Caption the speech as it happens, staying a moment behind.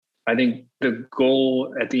I think the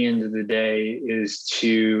goal at the end of the day is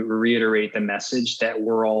to reiterate the message that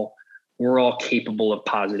we're all capable of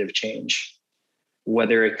positive change,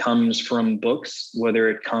 whether it comes from books, whether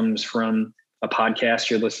it comes from a podcast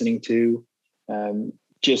you're listening to.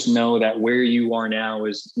 Just know that where you are now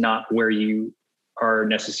is not where you are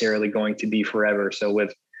necessarily going to be forever. So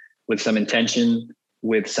with some intention,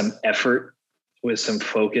 with some effort, with some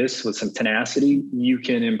focus, with some tenacity, you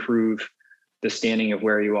can improve the standing of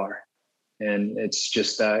where you are. And it's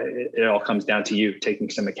just, it all comes down to you taking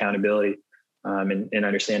some accountability and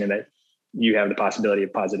understanding that you have the possibility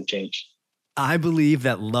of positive change. I believe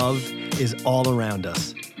that love is all around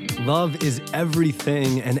us. Love is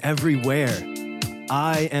everything and everywhere.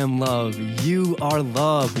 I am love. You are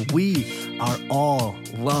love. We are all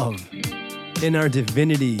love. In our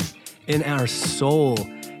divinity, in our soul,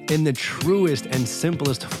 in the truest and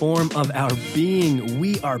simplest form of our being,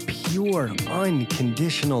 we are pure,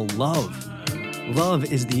 unconditional love.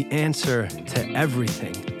 Love is the answer to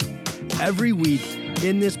everything. Every week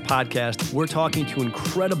in this podcast, we're talking to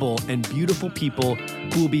incredible and beautiful people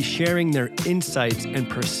who will be sharing their insights and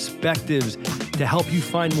perspectives to help you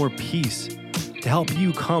find more peace, to help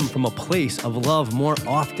you come from a place of love more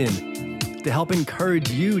often, to help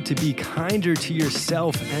encourage you to be kinder to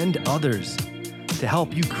yourself and others, to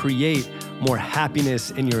help you create more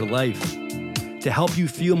happiness in your life, to help you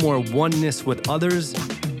feel more oneness with others,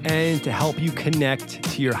 and to help you connect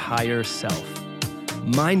to your higher self.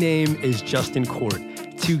 My name is Justin Court.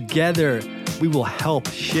 Together, we will help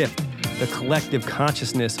shift the collective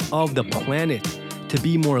consciousness of the planet to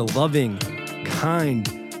be more loving, kind,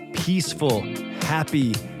 peaceful,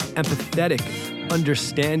 happy, empathetic,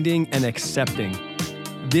 understanding, and accepting.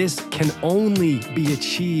 This can only be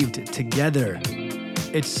achieved together.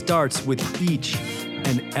 It starts with each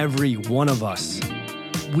and every one of us.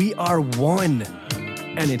 We are one,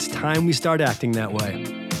 and it's time we start acting that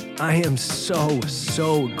way. I am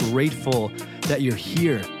so grateful that you're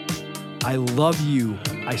here. I love you,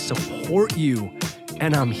 I support you,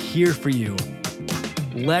 and I'm here for you.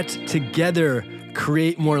 Let's together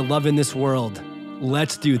create more love in this world.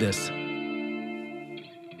 Let's do this.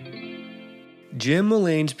 Jim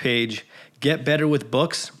Mullane's page, Get Better with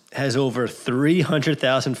Books, has over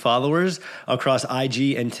 300,000 followers across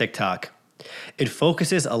IG and TikTok. It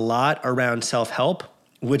focuses a lot around self-help,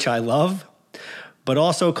 which I love, but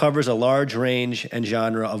also covers a large range and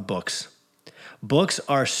genre of books. Books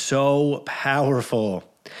are so powerful.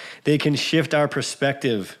 They can shift our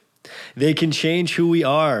perspective. They can change who we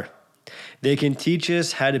are. They can teach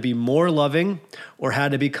us how to be more loving or how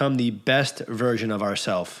to become the best version of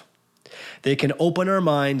ourselves. They can open our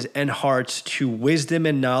minds and hearts to wisdom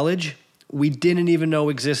and knowledge we didn't even know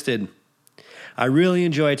existed. I really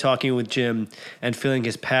enjoy talking with Jim and feeling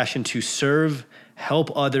his passion to serve,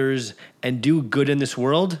 help others, and do good in this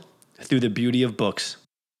world through the beauty of books.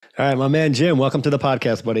 All right, my man Jim, welcome to the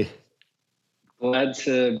podcast, buddy. Glad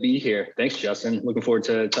to be here. Thanks, Justin. Looking forward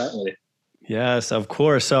to chatting with you. Yes, of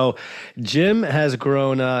course. So Jim has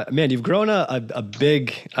grown, you've grown a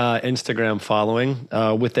big Instagram following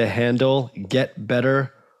with the handle Get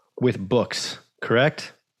Better with Books,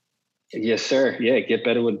 correct? Yes, sir. Yeah, Get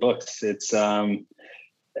Better with Books. It's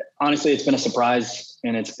honestly, it's been a surprise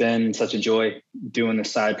and it's been such a joy doing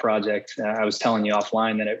this side project. I was telling you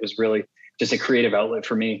offline that it was really just a creative outlet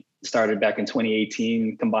for me. It started back in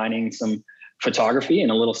 2018, combining some photography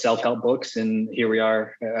and a little self-help books. And here we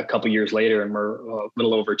are a couple years later, and we're a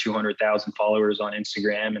little over 200,000 followers on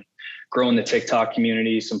Instagram and growing the TikTok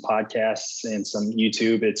community, some podcasts and some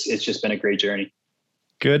YouTube. It's just been a great journey.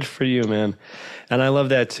 Good for you, man. And I love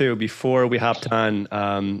that too. Before we hopped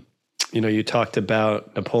on, you talked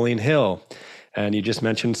about Napoleon Hill and you just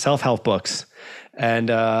mentioned self-help books.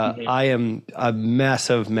 And I am a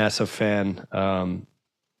massive fan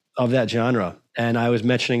of that genre. And I was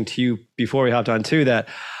mentioning to you before we hopped on too that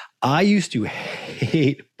I used to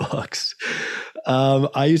hate books.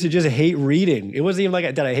 I used to just hate reading. It wasn't even like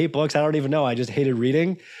did I hate books? I don't even know. I just hated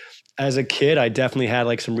reading. As a kid, I definitely had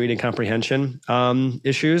like some reading comprehension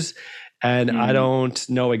issues. And I don't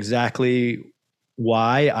know exactly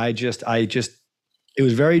why. It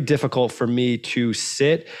was very difficult for me to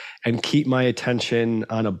sit and keep my attention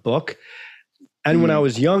on a book. And when I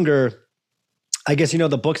was younger, I guess,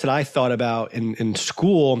 the books that I thought about in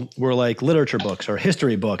school were like literature books or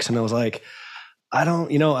history books. And I was like, I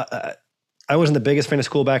wasn't the biggest fan of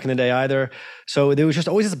school back in the day either. So there was just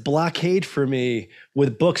always this blockade for me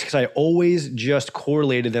with books because I always just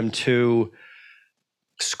correlated them to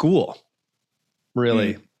school,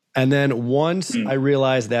 really. And then once I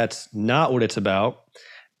realized that's not what it's about,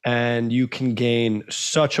 and you can gain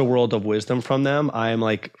such a world of wisdom from them. I am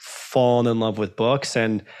like fallen in love with books,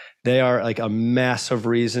 and they are like a massive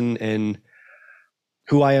reason in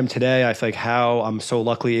who I am today. I feel like how I'm so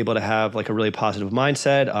luckily able to have like a really positive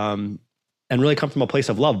mindset, and really come from a place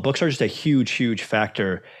of love. Books are just a huge, huge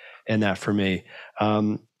factor in that for me.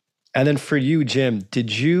 And then for you, Jim,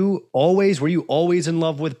 were you always in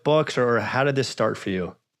love with books, or how did this start for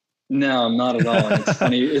you? No, not at all. And it's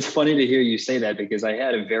funny. It's funny to hear you say that because I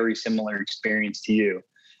had a very similar experience to you.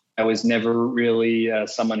 I was never really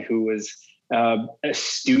someone who was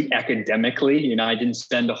astute academically. I didn't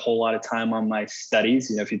spend a whole lot of time on my studies.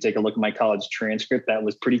 If you take a look at my college transcript, that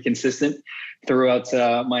was pretty consistent throughout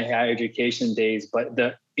my higher education days. But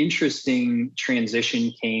the interesting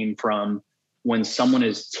transition came from when someone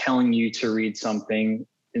is telling you to read something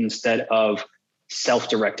instead of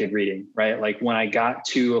self-directed reading, right? Like when I got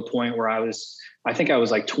to a point where I think I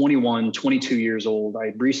was like 21, 22 years old.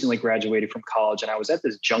 I recently graduated from college, and I was at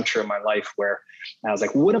this juncture in my life where I was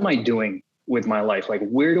like, what am I doing with my life? Like,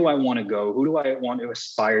 where do I want to go? Who do I want to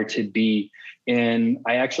aspire to be? And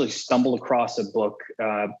I actually stumbled across a book,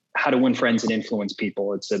 How to Win Friends and Influence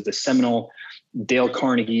People. It's the seminal Dale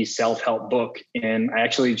Carnegie self-help book. And I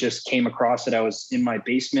actually just came across it. I was in my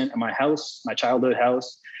basement of my house, my childhood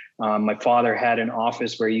house. My father had an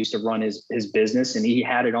office where he used to run his business, and he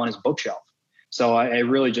had it on his bookshelf. So I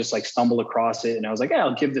really just like stumbled across it, and I was like, yeah,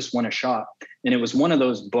 I'll give this one a shot. And it was one of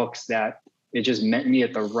those books that it just met me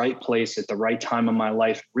at the right place at the right time in my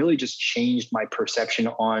life, really just changed my perception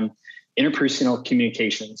on interpersonal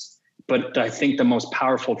communications. But I think the most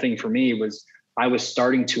powerful thing for me was I was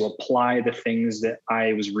starting to apply the things that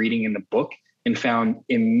I was reading in the book and found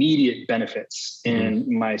immediate benefits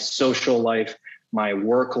in my social life, my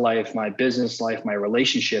work life, my business life, my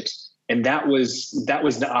relationships. And that was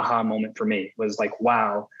the aha moment for me. Was like,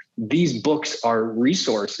 wow, these books are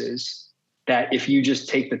resources that if you just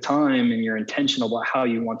take the time and you're intentional about how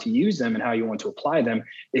you want to use them and how you want to apply them,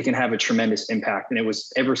 it can have a tremendous impact. And it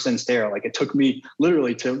was ever since there, like it took me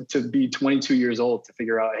literally to be 22 years old to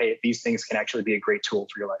figure out, hey, these things can actually be a great tool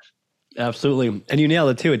for your life. Absolutely. And you nailed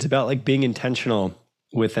it too. It's about like being intentional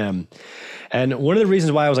with them. And one of the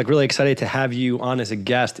reasons why I was like really excited to have you on as a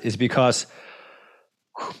guest is because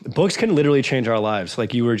books can literally change our lives.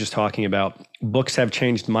 Like you were just talking about, books have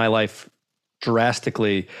changed my life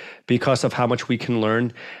drastically because of how much we can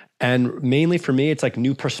learn. And mainly for me, it's like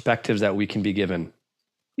new perspectives that we can be given.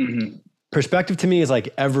 Mm-hmm. Perspective to me is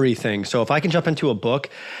like everything. So if I can jump into a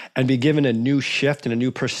book and be given a new shift and a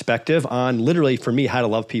new perspective on literally for me, how to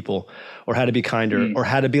love people or how to be kinder or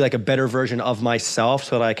how to be like a better version of myself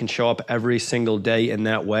so that I can show up every single day in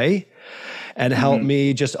that way and help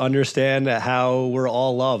me just understand how we're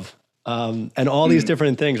all love and all these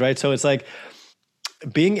different things, right? So it's like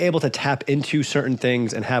being able to tap into certain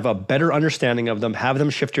things and have a better understanding of them, have them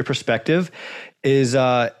shift your perspective is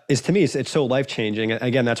to me, it's so life-changing.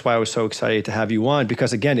 Again, that's why I was so excited to have you on,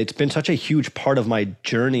 because again, it's been such a huge part of my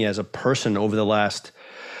journey as a person over the last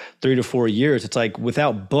 3 to 4 years. It's like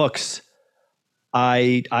without books,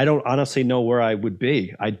 I don't honestly know where I would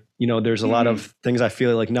be. There's a lot of things I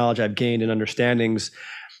feel like knowledge I've gained and understandings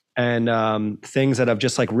and things that have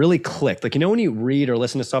just like really clicked. Like, when you read or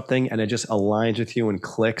listen to something and it just aligns with you and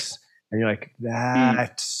clicks and you're like,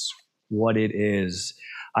 that's what it is.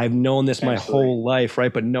 I've known this my whole life,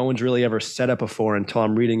 right? But no one's really ever said it before until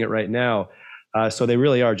I'm reading it right now. So they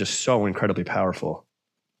really are just so incredibly powerful.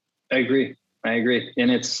 I agree.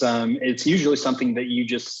 And it's usually something that you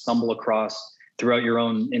just stumble across throughout your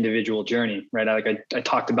own individual journey, right? I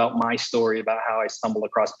talked about my story about how I stumbled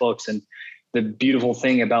across books, and the beautiful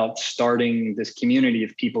thing about starting this community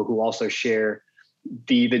of people who also share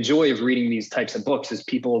the joy of reading these types of books is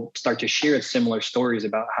people start to share similar stories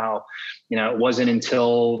about how, it wasn't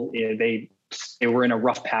until they were in a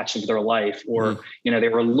rough patch of their life or, they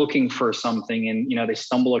were looking for something and, they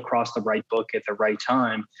stumble across the right book at the right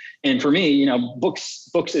time. And for me,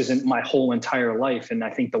 books isn't my whole entire life. And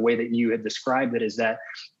I think the way that you had described it is that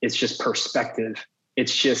it's just perspective.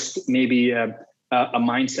 It's just maybe a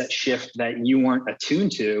mindset shift that you weren't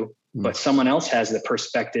attuned to, but someone else has the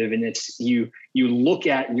perspective, and it's you look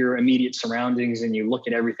at your immediate surroundings and you look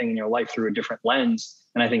at everything in your life through a different lens.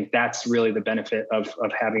 And I think that's really the benefit of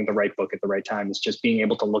having the right book at the right time. It's just being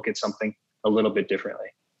able to look at something a little bit differently.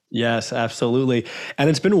 Yes, absolutely. And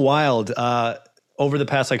it's been wild over the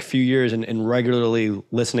past few years and regularly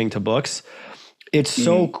listening to books. It's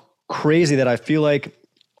so crazy that I feel like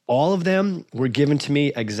all of them were given to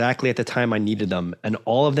me exactly at the time I needed them. And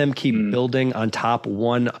all of them keep building on top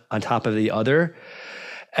of the other.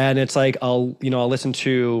 And it's like, I'll listen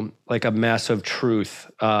to like a massive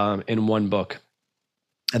truth in one book.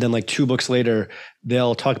 And then like 2 books later,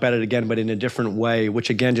 they'll talk about it again, but in a different way, which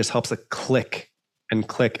again just helps it click and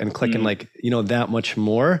click and click and like, that much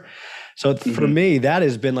more. So for me, that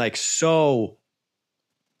has been like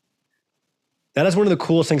that is one of the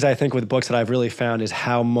coolest things I think with books that I've really found is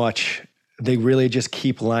how much they really just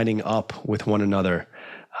keep lining up with one another.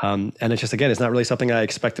 And it's just, again, it's not really something I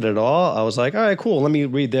expected at all. I was like, all right, cool. Let me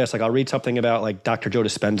read this. Like I'll read something about like Dr. Joe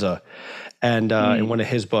Dispenza and in one of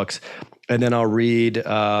his books. And then I'll read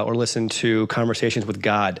or listen to Conversations with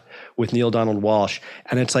God with Neil Donald Walsh.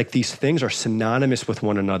 And it's like these things are synonymous with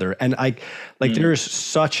one another. And there's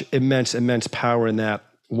such immense power in that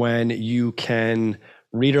when you can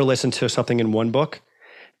read or listen to something in one book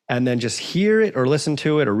and then just hear it or listen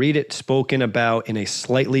to it or read it spoken about in a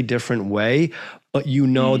slightly different way, but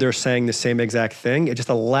they're saying the same exact thing. It just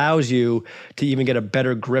allows you to even get a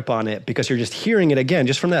better grip on it because you're just hearing it again,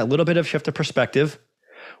 just from that little bit of shift of perspective,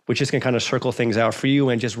 which just can kind of circle things out for you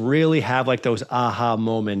and just really have like those aha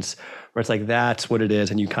moments where it's like, that's what it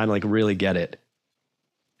is. And you kind of like really get it.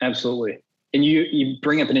 Absolutely. And you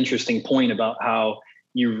bring up an interesting point about how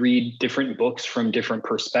you read different books from different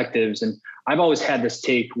perspectives. And I've always had this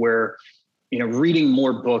take where, reading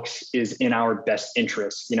more books is in our best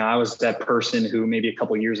interest. I was that person who maybe a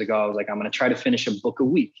couple of years ago, I was like, I'm going to try to finish a book a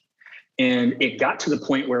week. And it got to the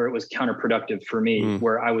point where it was counterproductive for me,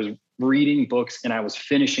 where I was reading books and I was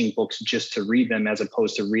finishing books just to read them as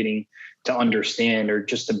opposed to reading to understand or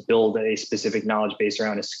just to build a specific knowledge base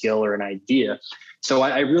around a skill or an idea. So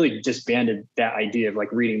I really disbanded that idea of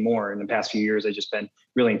like reading more. In the past few years, I've just been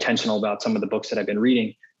really intentional about some of the books that I've been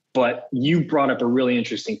reading. But you brought up a really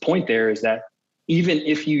interesting point there is that even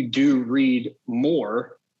if you do read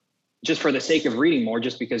more, just for the sake of reading more,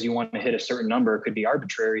 just because you want to hit a certain number, it could be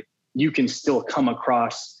arbitrary, you can still come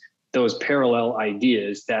across those parallel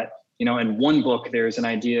ideas that, in one book, there's an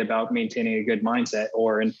idea about maintaining a good mindset,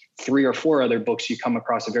 or in 3 or 4 other books, you come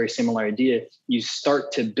across a very similar idea. You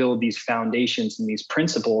start to build these foundations and these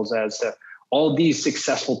principles as all these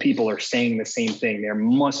successful people are saying the same thing. There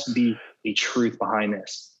must be a truth behind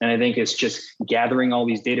this. And I think it's just gathering all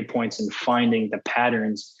these data points and finding the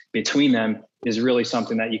patterns between them is really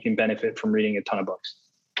something that you can benefit from reading a ton of books.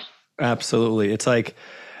 Absolutely. It's like,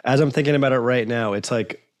 as I'm thinking about it right now, it's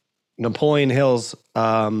like Napoleon Hill's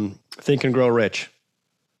Think and Grow Rich.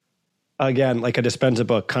 Again, like a Dispenza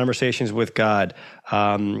book, Conversations with God,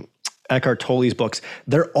 Eckhart Tolle's books.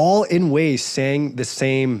 They're all in ways saying the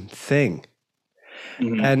same thing.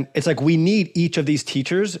 And it's like we need each of these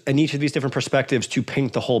teachers and each of these different perspectives to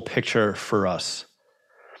paint the whole picture for us.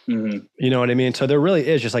 You know what I mean? So there really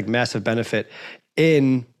is just like massive benefit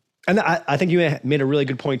in, and I think you made a really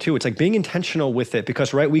good point too. It's like being intentional with it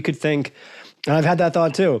because, right, we could think, and I've had that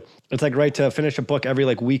thought too. It's like, right, to finish a book every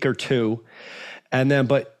like week or two. And then,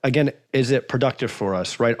 but again, is it productive for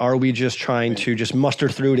us, right? Are we just trying to just muster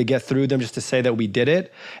through to get through them just to say that we did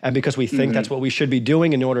it? And because we think that's what we should be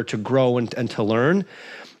doing in order to grow and to learn.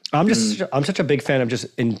 I'm such a big fan of just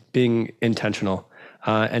being intentional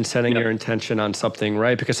and setting your intention on something,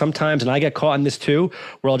 right? Because sometimes, and I get caught in this too,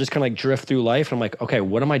 where I'll just kind of like drift through life. And I'm like, okay,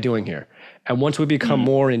 what am I doing here? And once we become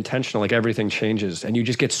more intentional, like everything changes and you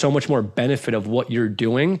just get so much more benefit of what you're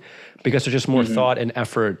doing because there's just more thought and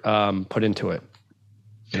effort put into it.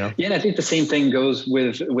 Yeah, and I think the same thing goes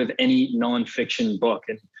with any nonfiction book.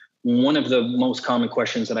 And one of the most common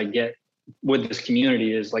questions that I get with this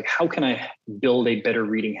community is like, how can I build a better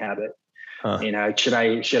reading habit? Should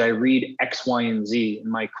I read X, Y, and Z? And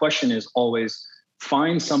my question is always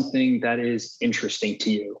find something that is interesting to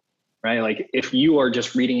you, right? Like if you are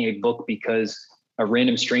just reading a book because a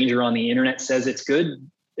random stranger on the internet says it's good,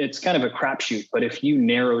 it's kind of a crapshoot. But if you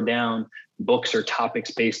narrow down books or topics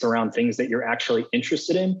based around things that you're actually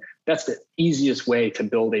interested in, that's the easiest way to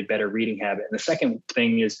build a better reading habit. And the second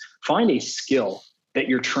thing is find a skill that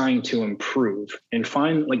you're trying to improve and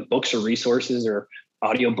find like books or resources or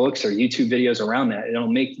audiobooks or YouTube videos around that.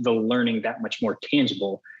 It'll make the learning that much more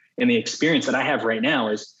tangible. And the experience that I have right now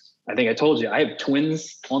is, I think I told you, I have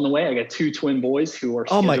twins on the way. I got 2 twin boys who are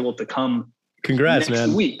scheduled to come Congrats, next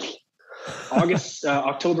man. week,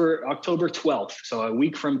 October 12th. So a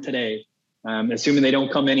week from today, assuming they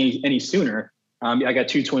don't come any sooner. I got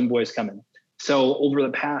 2 twin boys coming. So over the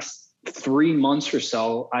past 3 months or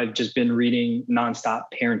so, I've just been reading nonstop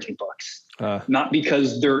parenting books. Not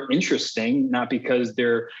because they're interesting, not because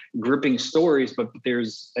they're gripping stories, but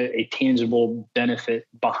there's a tangible benefit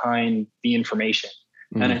behind the information.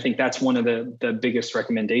 And I think that's one of the biggest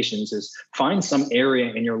recommendations is find some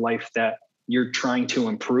area in your life that you're trying to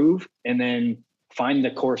improve and then find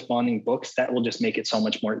the corresponding books that will just make it so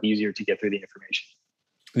much more easier to get through the information.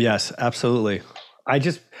 Yes, absolutely.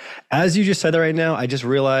 As you just said that right now, I just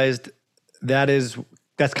realized that's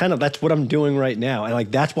what I'm doing right now. And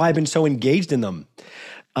like, that's why I've been so engaged in them.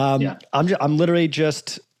 I'm literally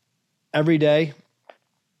just every day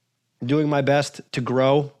doing my best to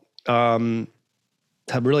grow, to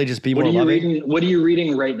really just be more loving. What are you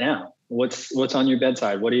reading right now? What's on your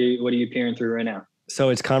bedside? What are you peering through right now? So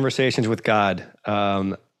it's Conversations with God,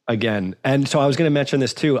 again. And so I was going to mention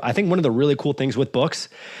this too. I think one of the really cool things with books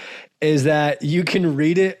is that you can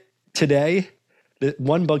read it today.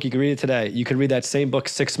 One book, you can read it today. You can read that same book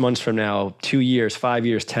 6 months from now, 2 years, 5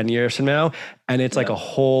 years, 10 years from now. And it's like a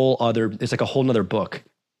whole nother book,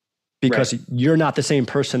 because you're not the same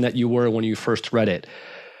person that you were when you first read it.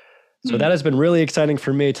 So that has been really exciting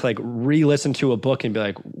for me to like re-listen to a book and be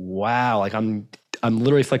like, wow, like I'm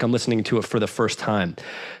literally feel like I'm listening to it for the first time.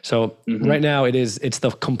 So right now it's the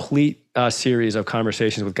complete series of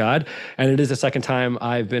Conversations with God. And it is the second time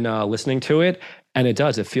I've been listening to it. And it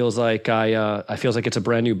feels like I feels like it's a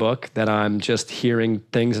brand new book, that I'm just hearing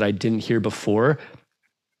things that I didn't hear before.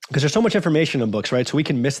 Because there's so much information in books, right? So we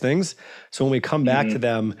can miss things. So when we come back to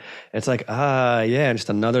them, it's like, and just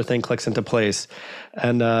another thing clicks into place.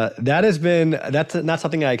 And that's not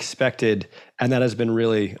something I expected. And that has been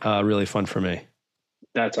really, really fun for me.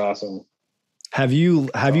 That's awesome. Have you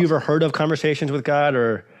ever heard of Conversations with God,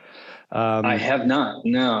 or? I have not.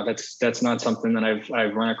 No, that's not something that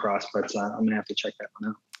I've run across, but I'm gonna have to check that one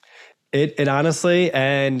out. It honestly,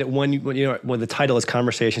 and when the title is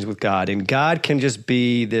Conversations with God, and God can just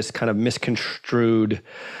be this kind of misconstrued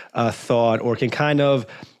thought, or can kind of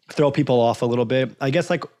throw people off a little bit. I guess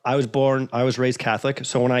like I was raised Catholic,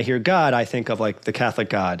 so when I hear God, I think of like the Catholic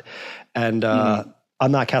God, and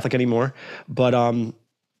I'm not Catholic anymore, but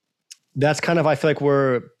that's kind of, I feel like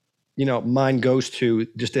where mine goes to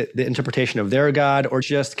just the interpretation of their God, or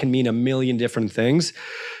just can mean a million different things.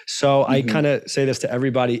 So I kind of say this to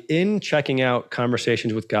everybody in checking out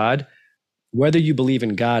Conversations with God, whether you believe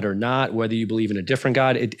in God or not, whether you believe in a different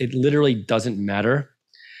God, it literally doesn't matter.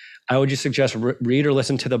 I would just suggest read or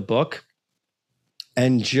listen to the book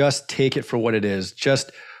and just take it for what it is.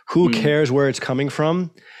 Just who cares where it's coming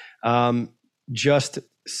from? Just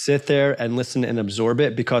sit there and listen and absorb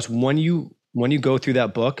it, because when you go through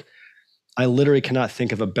that book, I literally cannot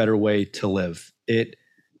think of a better way to live. It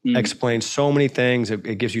explains so many things.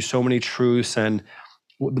 It gives you so many truths. And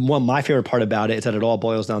my favorite part about it is that it all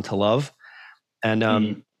boils down to love.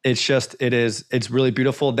 And it's really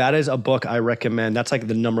beautiful. That is a book I recommend. That's like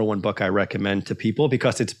the number one book I recommend to people,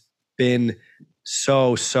 because it's been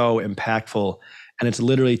so impactful, and it's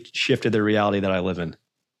literally shifted the reality that I live in.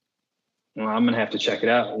 Well, I'm going to have to check it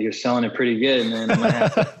out. You're selling it pretty good, man. I'm going to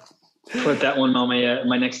have to put that one on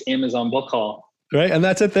my next Amazon book haul. Right. And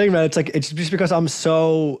that's the thing, man. It's like, it's just because I'm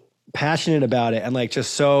so passionate about it and like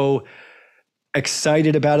just so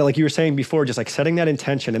excited about it. Like you were saying before, just like setting that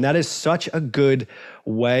intention. And that is such a good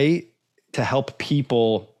way to help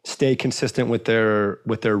people stay consistent with their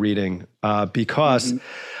reading. Because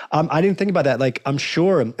I didn't think about that. Like, I'm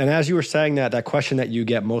sure. And as you were saying that question that you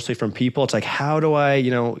get mostly from people, it's like, how do I,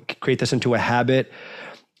 create this into a habit?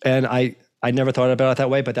 And I never thought about it that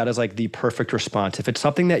way, but that is like the perfect response. If it's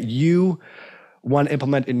something that you want to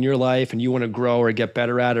implement in your life and you want to grow or get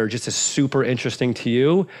better at, or just is super interesting to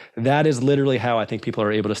you, that is literally how I think people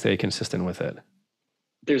are able to stay consistent with it.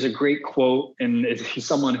 There's a great quote, and he's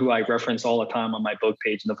someone who I reference all the time on my book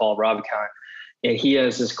page, Naval Ravikant. And he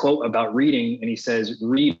has this quote about reading, and he says,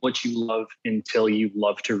 read what you love until you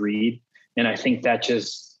love to read. And I think that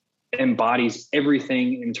just embodies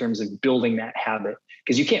everything in terms of building that habit,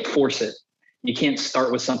 because you can't force it. You can't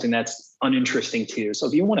start with something that's uninteresting to you. So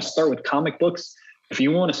if you want to start with comic books, if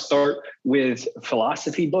you want to start with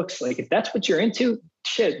philosophy books, like if that's what you're into,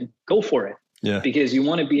 shit, go for it. Yeah. Because you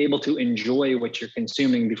want to be able to enjoy what you're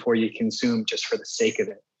consuming before you consume just for the sake of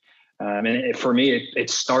it. And for me,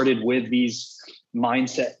 it started with these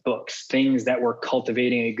mindset books, things that were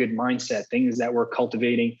cultivating a good mindset, things that were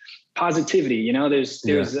cultivating positivity.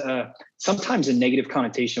 There's sometimes a negative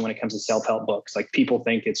connotation when it comes to self-help books. Like people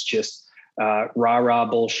think it's just rah-rah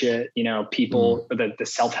bullshit. People, the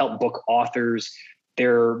self-help book authors,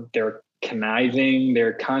 they're conniving,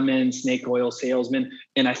 they're con men, snake oil salesmen.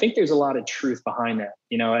 And I think there's a lot of truth behind that.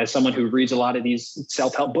 As someone who reads a lot of these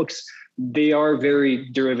self-help books, they are very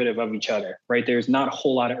derivative of each other, right? There's not a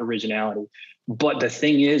whole lot of originality. But the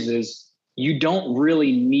thing is you don't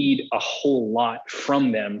really need a whole lot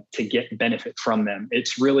from them to get benefit from them.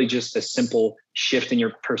 It's really just a simple shift in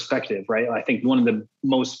your perspective, right? I think one of the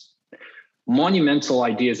most monumental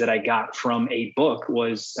ideas that I got from a book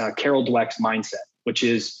was Carol Dweck's mindset, which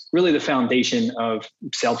is really the foundation of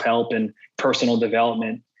self-help and personal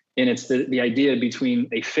development. And it's the idea between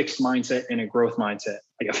a fixed mindset and a growth mindset.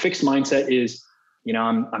 Like a fixed mindset is,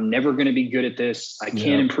 I'm never going to be good at this. I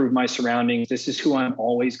can't improve my surroundings. This is who I'm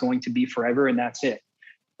always going to be forever. And that's it.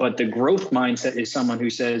 But the growth mindset is someone who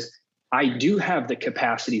says, I do have the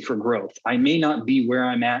capacity for growth. I may not be where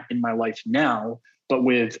I'm at in my life now, but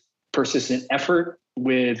with persistent effort,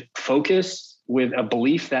 with focus, with a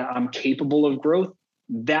belief that I'm capable of growth,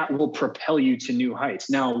 that will propel you to new heights.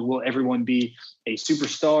 Now, will everyone be a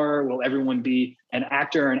superstar? Will everyone be an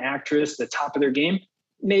actor or an actress, the top of their game?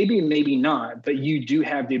 Maybe, maybe not, but you do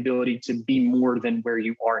have the ability to be more than where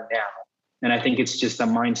you are now. And I think it's just a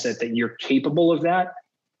mindset that you're capable of that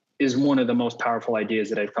is one of the most powerful ideas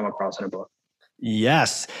that I've come across in a book.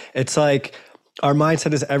 Yes. It's like our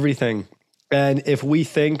mindset is everything. And if we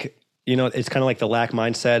think, it's kind of like the lack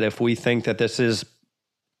mindset. If we think that this is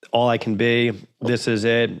all I can be, this is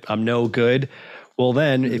it, I'm no good. Well,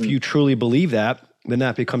 then if you truly believe that, then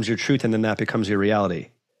that becomes your truth and then that becomes your reality.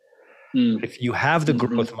 If you have the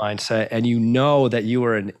growth mindset and you know that you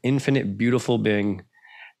are an infinite, beautiful being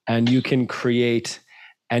and you can create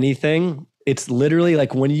anything, it's literally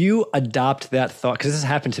like when you adopt that thought, because this has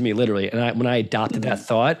happened to me literally. And when I adopted that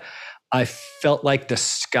thought, I felt like the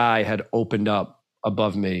sky had opened up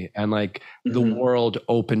above me and like the world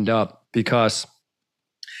opened up, because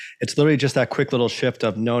it's literally just that quick little shift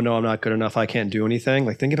of no, I'm not good enough. I can't do anything.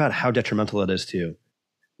 Like think about how detrimental it is to you.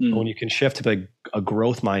 When you can shift to like a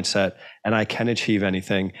growth mindset and I can achieve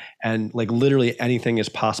anything and like literally anything is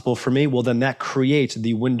possible for me, well, then that creates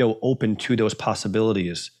the window open to those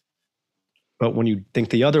possibilities. But when you think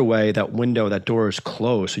the other way, that window, that door is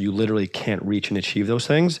closed. So you literally can't reach and achieve those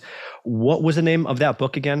things. What was the name of that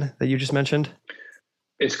book again that you just mentioned?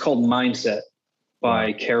 It's called Mindset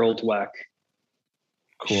by Carol Dweck.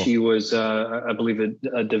 Cool. She was, I believe,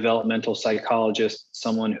 a developmental psychologist,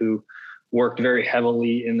 someone who worked very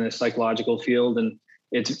heavily in the psychological field. And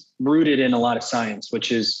it's rooted in a lot of science, which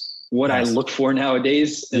is what I look for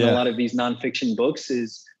nowadays in a lot of these nonfiction books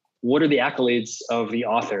is what are the accolades of the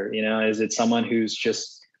author? Is it someone who's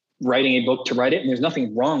just writing a book to write it? And there's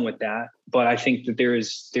nothing wrong with that. But I think that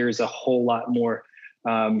there's a whole lot more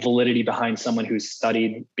validity behind someone who's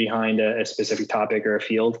studied behind a specific topic or a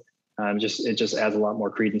field. It just adds a lot more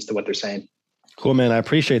credence to what they're saying. Cool, man. I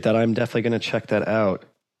appreciate that. I'm definitely going to check that out.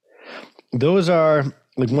 Those are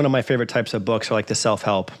like one of my favorite types of books are like the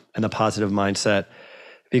self-help and the positive mindset,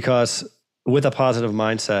 because with a positive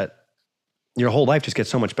mindset, your whole life just gets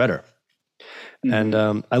so much better. And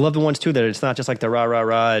I love the ones too, that it's not just like the rah, rah,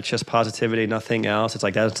 rah, it's just positivity, nothing else. It's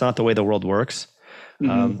like that. It's not the way the world works.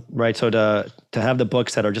 Right. So to have the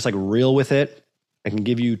books that are just like real with it and can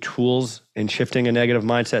give you tools in shifting a negative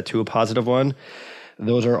mindset to a positive one,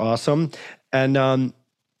 those are awesome. And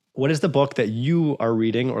what is the book that you are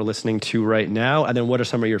reading or listening to right now? And then what are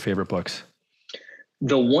some of your favorite books?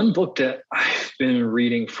 The one book that I've been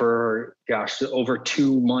reading for, over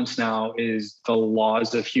 2 months now is The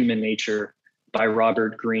Laws of Human Nature by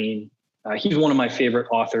Robert Greene. He's one of my favorite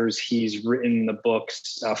authors. He's written the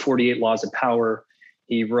books, 48 Laws of Power.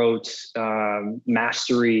 He wrote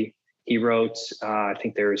Mastery. He wrote, I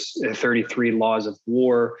think there's 33 Laws of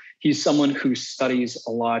War. He's someone who studies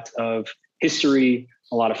a lot of history,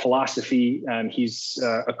 a lot of philosophy. He's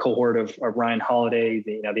a cohort of Ryan Holiday,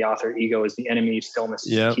 the author, Ego is the Enemy, Stillness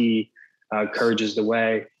is the Key, Courage is the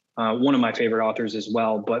Way. One of my favorite authors as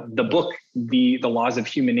well. But the book, the Laws of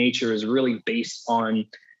Human Nature, is really based on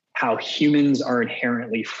how humans are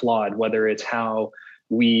inherently flawed, whether it's how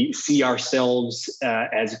we see ourselves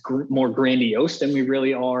as more grandiose than we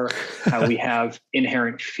really are, how we have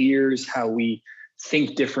inherent fears, how we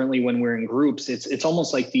think differently when we're in groups. It's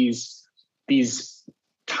almost like these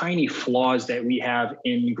tiny flaws that we have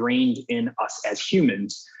ingrained in us as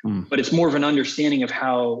humans, but it's more of an understanding of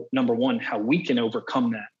how, number one, how we can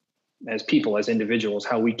overcome that as people, as individuals,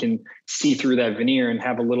 how we can see through that veneer and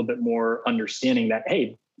have a little bit more understanding that,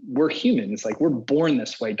 hey, we're humans, like we're born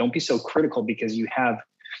this way. Don't be so critical because you have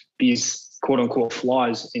these quote unquote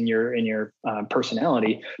flaws in your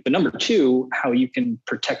personality. But number two, how you can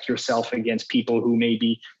protect yourself against people who may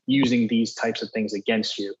be using these types of things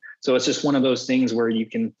against you. So it's just one of those things where you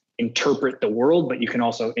can interpret the world, but you can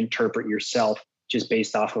also interpret yourself just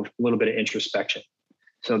based off of a little bit of introspection.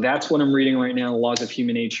 So that's what I'm reading right now, Laws of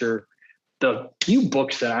Human Nature. The few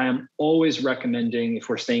books that I am always recommending if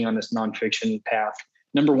we're staying on this nonfiction path,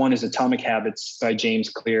 number one is Atomic Habits by James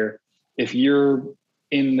Clear. If you're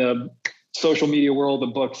in the social media world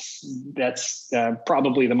of books, that's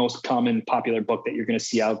probably the most common popular book that you're going to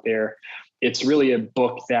see out there. It's really a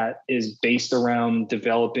book that is based around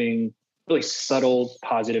developing really subtle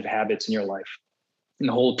positive habits in your life. And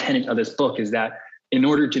the whole tenet of this book is that in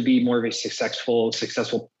order to be more of a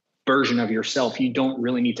successful version of yourself, you don't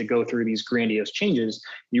really need to go through these grandiose changes.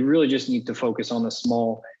 You really just need to focus on the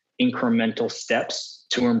small incremental steps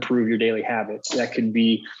to improve your daily habits. That could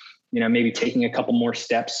be, maybe taking a couple more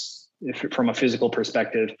steps from a physical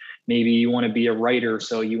perspective. Maybe you want to be a writer,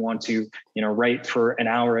 so you want to, write for an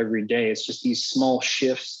hour every day. It's just these small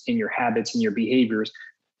shifts in your habits and your behaviors.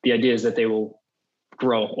 The idea is that they will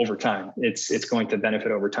grow over time. It's going to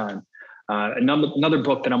benefit over time. Another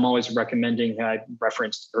book that I'm always recommending, I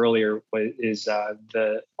referenced earlier, is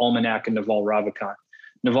the Almanac of Naval Ravikant.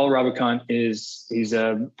 Naval Ravikant he's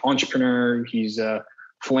an entrepreneur. He's a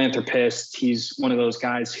philanthropist. He's one of those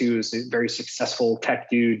guys who's a very successful tech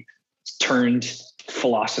dude turned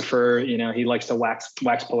philosopher. He likes to wax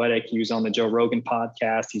poetic. He was on the Joe Rogan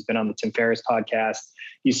podcast. He's been on the Tim Ferriss podcast.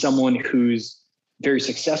 He's someone who's very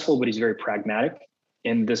successful, but he's very pragmatic.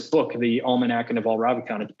 In this book, the Almanac of Naval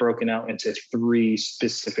Ravikant, it's broken out into 3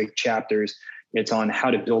 specific chapters. It's on how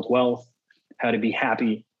to build wealth, how to be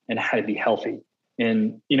happy, and how to be healthy.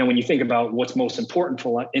 And, when you think about what's most important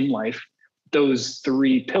in life, those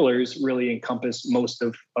 3 pillars really encompass most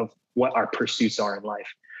of what our pursuits are in life.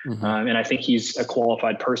 Mm-hmm. And I think he's a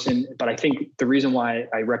qualified person, but I think the reason why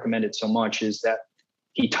I recommend it so much is that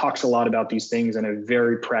he talks a lot about these things in a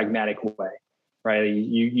very pragmatic way. Right?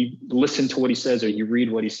 You listen to what he says, or you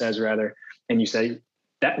read what he says rather, and you say,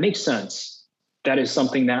 that makes sense. That is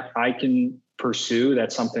something that I can pursue.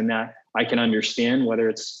 That's something that I can understand. Whether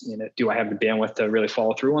it's, do I have the bandwidth to really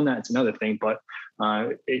follow through on that? It's another thing, but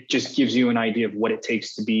it just gives you an idea of what it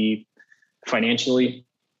takes to be financially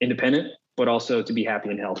independent, but also to be happy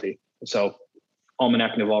and healthy. So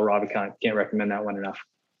Almanac Naval Ravikant, can't recommend that one enough.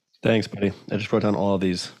 Thanks, buddy. I just wrote down all of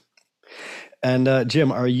these. And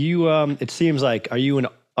Jim, are you, it seems like, are you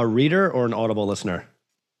a reader or an Audible listener?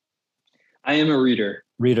 I am a reader.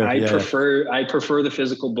 I prefer the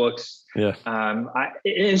physical books. Yeah.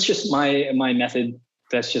 It's just my method.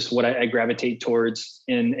 That's just what I gravitate towards.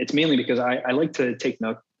 And it's mainly because I like to take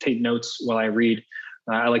notes while I read.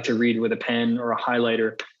 I like to read with a pen or a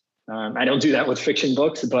highlighter. I don't do that with fiction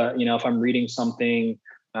books, but if I'm reading something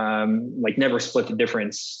like Never Split the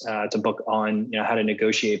Difference, it's a book on how to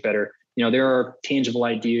negotiate better. There are tangible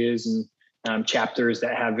ideas and chapters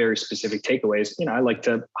that have very specific takeaways. I like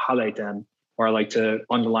to highlight them, or I like to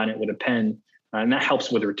underline it with a pen. And that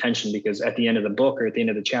helps with retention, because at the end of the book or at the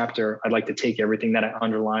end of the chapter, I'd like to take everything that I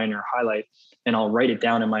underline or highlight and I'll write it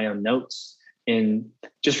down in my own notes. And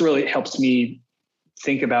just really helps me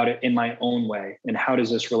think about it in my own way. And how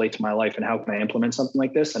does this relate to my life, and how can I implement something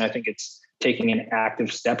like this? And I think it's taking an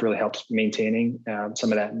active step really helps maintaining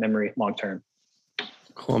some of that memory long-term.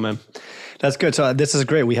 Cool, man. That's good. So this is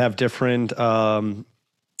great. We have different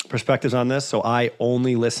perspectives on this. So I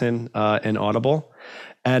only listen in Audible.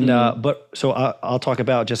 And I'll talk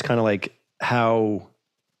about just kind of like how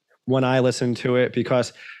when I listen to it,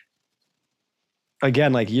 because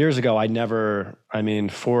again, like years ago,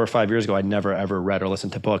 4 or 5 years ago, I never ever read or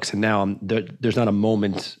listened to books. And now there's not a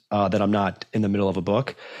moment that I'm not in the middle of a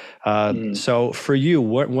book. So for you,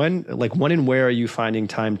 when and where are you finding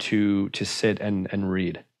time to sit and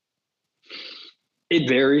read? It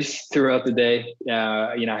varies throughout the day.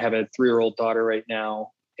 I have a 3-year-old daughter right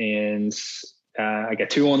now, and I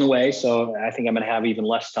got 2 on the way. So I think I'm going to have even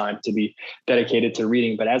less time to be dedicated to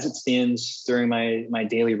reading. But as it stands during my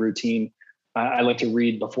daily routine, I like to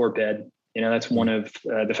read before bed. That's one of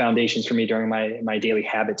the foundations for me during my daily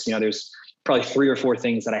habits. There's probably 3 or 4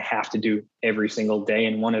 things that I have to do every single day.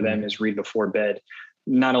 And one of them is read before bed.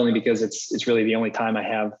 Not only because it's really the only time I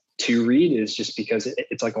have to read, is just because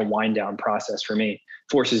it's like a wind down process for me. It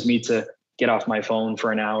forces me to get off my phone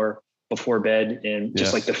for an hour before bed. And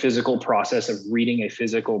just like the physical process of reading a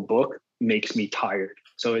physical book makes me tired.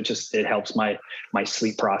 So it helps my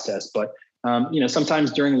sleep process. But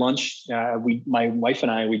sometimes during lunch, my wife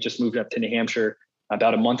and we just moved up to New Hampshire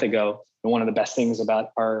about a month ago. And one of the best things about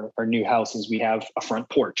our new house is we have a front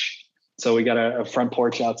porch. So we got a front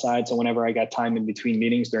porch outside. So whenever I got time in between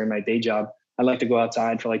meetings during my day job, I like to go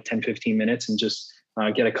outside for like 10, 15 minutes and just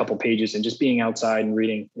get a couple pages. And just being outside and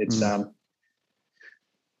reading, it's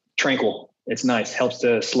tranquil. It's nice. Helps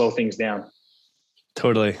to slow things down.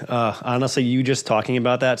 Totally. Honestly, you just talking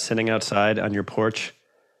about that, sitting outside on your porch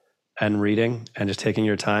and reading and just taking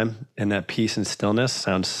your time in that peace and stillness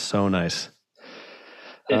sounds so nice.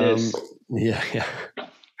 It is. Yeah.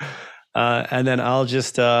 And then I'll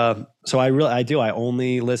just, I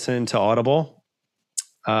only listen to Audible.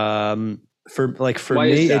 For why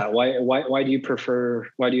me, is that? Why do you prefer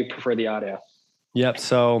the audio? Yep.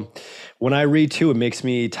 So when I read too, it makes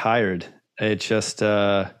me tired. It just,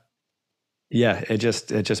 Yeah, it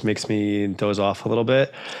just makes me doze off a little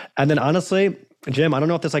bit. And then honestly, Jim, I don't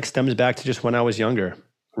know if this like stems back to just when I was younger,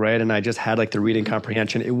 right? And I just had like the reading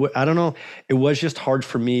comprehension. I don't know. It was just hard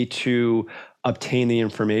for me to obtain the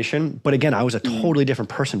information. But again, I was a Mm, totally different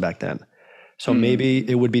person back then. So mm, maybe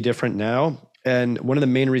it would be different now. And one of the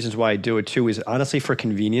main reasons why I do it too is honestly for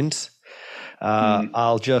convenience. mm,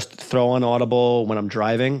 I'll just throw on Audible when I'm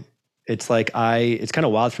driving. It's kind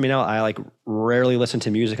of wild for me now. I like rarely listen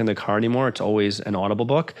to music in the car anymore. It's always an Audible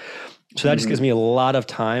book. So that just gives mm, me a lot of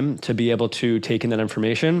time to be able to take in that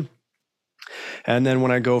information. And then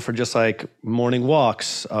when I go for just like morning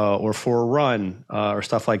walks or for a run or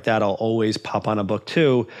stuff like that, I'll always pop on a book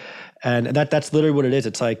too. And that's literally what it is.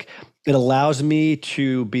 It's like it allows me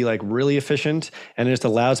to be like really efficient, and it just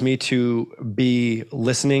allows me to be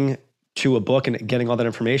listening to a book and getting all that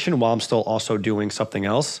information while I'm still also doing something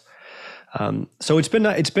else. So it's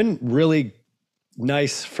been really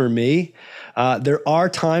nice for me. There are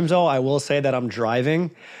times though, I will say that I'm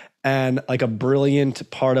driving and like a brilliant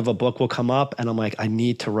part of a book will come up and I'm like, I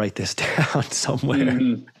need to write this down somewhere.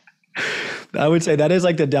 mm. I would say that is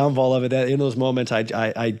like the downfall of it. That in those moments,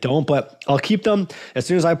 I don't, but I'll keep them. As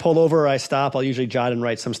soon as I pull over or I stop, I'll usually jot and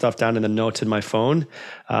write some stuff down in the notes in my phone.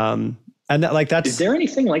 And that like Is that's there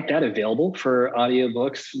anything like that available for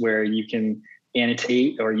audiobooks where you can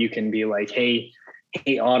annotate or you can be like, hey,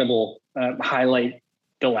 Audible, highlight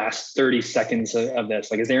the last 30 seconds of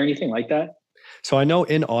this? Like, is there anything like that? so I know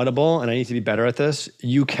in Audible, and I need to be better at this.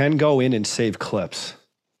 You can go in and save clips.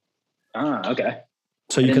 Ah, okay.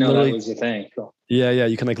 So I you didn't can know that literally, was a thing. Cool. yeah,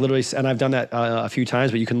 you can like literally, and I've done that a few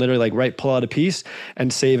times, but you can literally like pull out a piece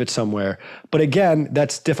and save it somewhere. But again,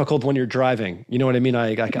 that's difficult when you're driving. You know what I mean?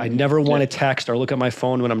 I never want Yeah. to text or look at my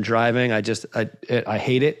phone when I'm driving. I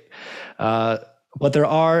hate it. But there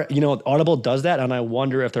are, Audible does that, and I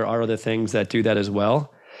wonder if there are other things that do that as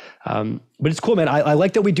well. But it's cool, man. I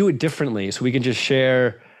like that we do it differently, so we can just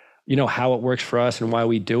share, how it works for us and why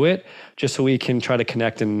we do it, just so we can try to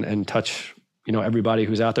connect and touch, everybody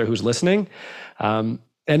who's out there who's listening. And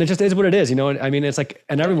it just is what it is, I mean, it's like,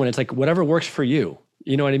 and everyone, it's like whatever works for you.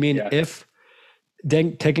 You know what I mean? Yeah. If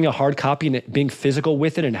then taking a hard copy and being physical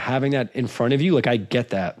with it and having that in front of you, like I get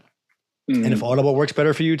that. And if Mhm. Audible works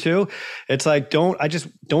better for you too, it's like, don't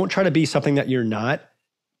try to be something that you're not.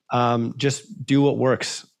 Just do what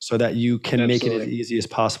works so that you can make it as Absolutely. easy as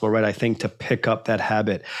possible, right? I think to pick up that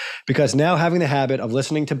habit, because now having the habit of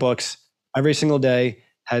listening to books every single day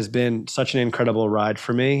has been such an incredible ride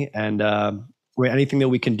for me. And anything that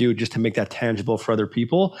we can do just to make that tangible for other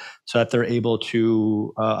people so that they're able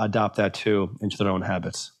to adopt that too into their own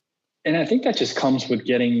habits. And I think that just comes with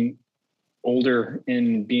getting older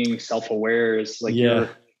and being self-aware is like Yeah.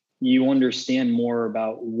 you understand more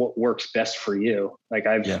about what works best for you. Like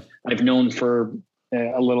Yeah. I've known for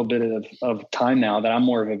a little bit of time now that I'm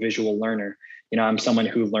more of a visual learner. I'm someone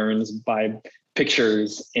who learns by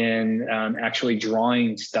pictures and actually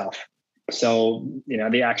drawing stuff. So,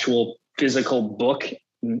 the actual physical book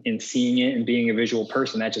and seeing it and being a visual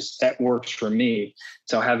person, that works for me.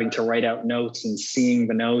 So having to write out notes and seeing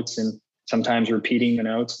the notes and sometimes repeating the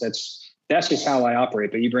notes, that's just how I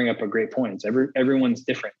operate. But you bring up a great point. Everyone's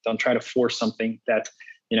different. Don't try to force something that,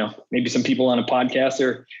 maybe some people on a podcast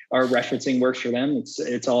are referencing works for them.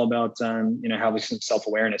 It's all about, having some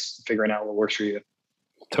self-awareness, figuring out what works for you.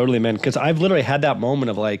 Totally, man. Because I've literally had that moment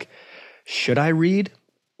of like, should I read?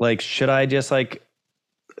 Like, should I just like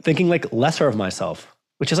thinking like lesser of myself,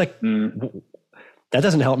 which is like, Mm, that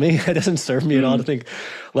doesn't help me. It doesn't serve me at all to mm, think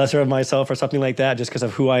lesser of myself or something like that just because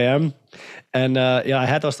of who I am. And I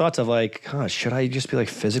had those thoughts of like, gosh, should I just be like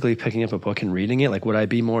physically picking up a book and reading it? Like, would I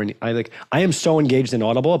be more, I am so engaged in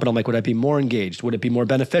Audible, but I'm like, would I be more engaged? Would it be more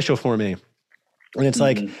beneficial for me? And it's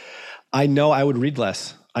like, mm. I know I would read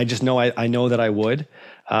less. I just know, I know that I would.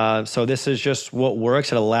 So this is just what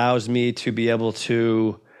works. It allows me to be able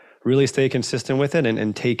to really stay consistent with it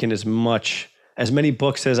and take in as many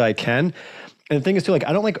books as I can. And the thing is too, like,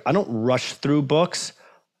 I don't rush through books.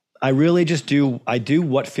 I really just I do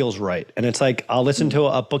what feels right. And it's like, I'll listen to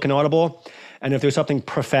a book in Audible, and if there's something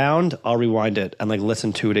profound, I'll rewind it and like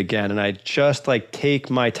listen to it again. And I just like take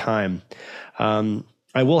my time.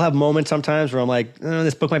 I will have moments sometimes where I'm like,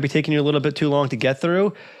 this book might be taking you a little bit too long to get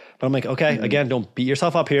through. But I'm like, okay, again, don't beat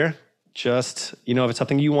yourself up here. Just, if it's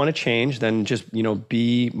something you want to change, then just,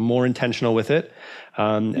 be more intentional with it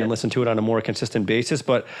and listen to it on a more consistent basis.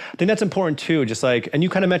 But I think that's important too. Just like, and you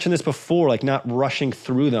kind of mentioned this before, like not rushing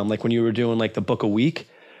through them, like when you were doing like the book a week,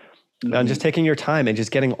 and just taking your time and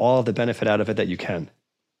just getting all of the benefit out of it that you can.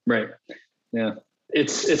 Right. Yeah.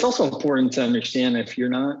 It's also important to understand if you're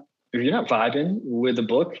not vibing with the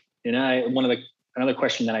book. One of the another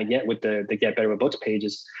question that I get with the Get Better with Books page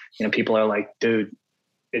is, people are like, dude,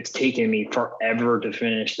 it's taken me forever to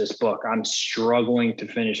finish this book. I'm struggling to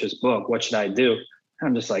finish this book. What should I do?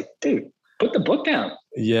 I'm just like, dude, put the book down.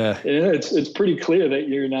 Yeah. It's pretty clear that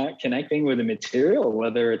you're not connecting with the material,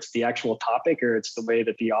 whether it's the actual topic or it's the way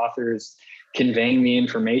that the author is conveying the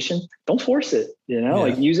information. Don't force it,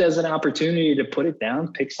 like use it as an opportunity to put it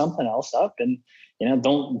down, pick something else up, and,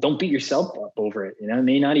 don't beat yourself up over it. It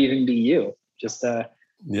may not even be you. Just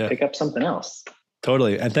pick up something else.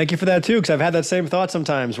 Totally. And thank you for that too, because I've had that same thought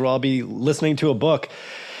sometimes where I'll be listening to a book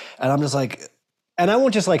and I'm just like, and I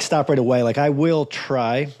won't just like stop right away. Like I will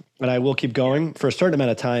try and I will keep going for a certain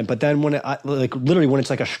amount of time. But then when when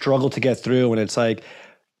it's like a struggle to get through, and it's like,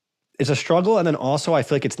 it's a struggle. And then also I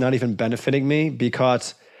feel like it's not even benefiting me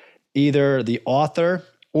because either the author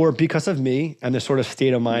or because of me and the sort of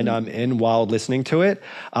state of mind I'm in while listening to it,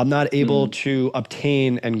 I'm not able to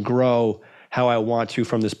obtain and grow how I want to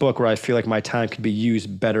from this book, where I feel like my time could be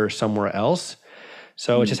used better somewhere else.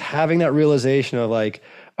 So it's just having that realization of like,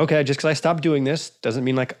 okay, just because I stopped doing this doesn't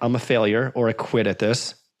mean like I'm a failure or I quit at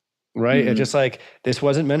this, right? It's just like, this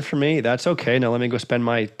wasn't meant for me. That's okay. Now let me go spend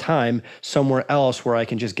my time somewhere else where I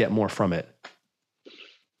can just get more from it.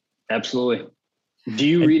 Absolutely. Do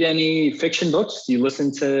you read any fiction books? Do you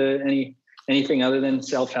listen to anything other than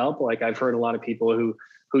self-help? Like I've heard a lot of people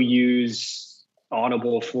who use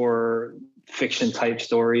Audible for fiction type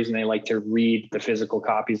stories, and they like to read the physical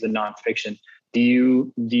copies of nonfiction. Do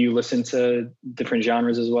you listen to different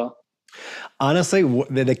genres as well? Honestly,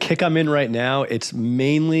 the kick I'm in right now, it's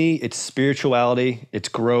spirituality, it's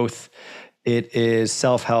growth, it is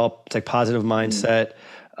self-help, it's like positive mindset.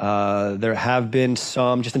 There have been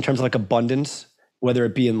some just in terms of like abundance, whether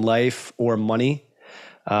it be in life or money.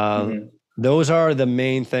 Those are the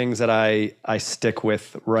main things that I stick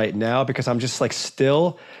with right now, because I'm just like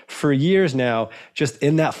still for years now, just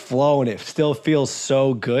in that flow, and it still feels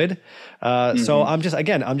so good. So I'm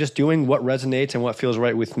just doing what resonates and what feels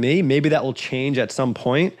right with me. Maybe that will change at some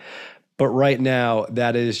point, but right now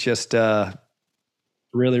that is just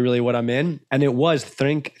really, really what I'm in. And it was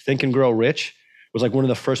Think and Grow Rich was like one of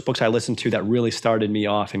the first books I listened to that really started me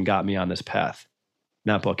off and got me on this path.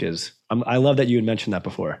 And that book is, I love that you had mentioned that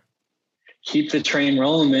before. Keep the train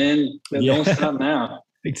rolling, man. Don't stop now.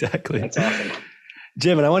 Exactly. That's awesome.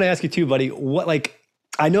 Jim, and I want to ask you too, buddy,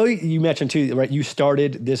 I know you mentioned too, right? You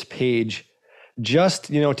started this page just,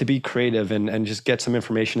 to be creative and just get some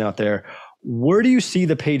information out there. Where do you see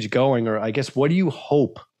the page going? Or I guess, what do you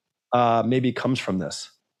hope maybe comes from this?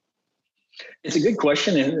 It's a good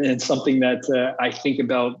question. And it's something that I think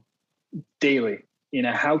about daily.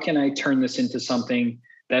 How can I turn this into something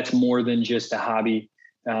that's more than just a hobby?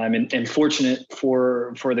 And fortunate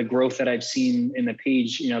for the growth that I've seen in the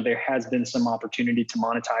page, there has been some opportunity to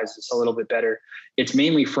monetize this a little bit better. It's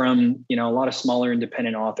mainly from, a lot of smaller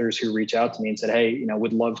independent authors who reach out to me and said, hey,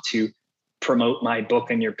 would love to promote my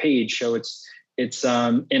book on your page. So it's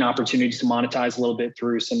an opportunity to monetize a little bit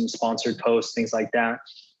through some sponsored posts, things like that.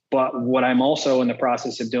 But what I'm also in the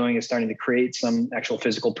process of doing is starting to create some actual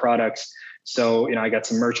physical products. So, I got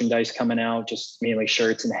some merchandise coming out, just mainly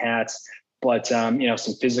shirts and hats. But,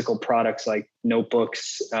 some physical products like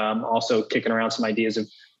notebooks, also kicking around some ideas of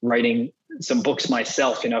writing some books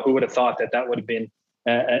myself. Who would have thought that would have been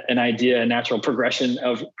an idea, a natural progression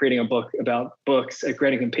of creating a book about books,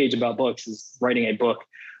 creating a page about books is writing a book.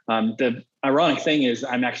 The ironic thing is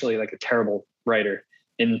I'm actually like a terrible writer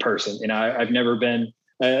in person. I've never been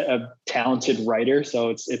a talented writer. So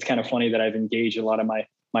it's kind of funny that I've engaged a lot of my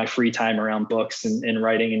free time around books and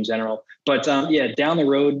writing in general. But down the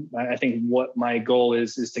road, I think what my goal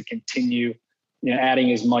is to continue,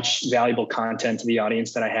 adding as much valuable content to the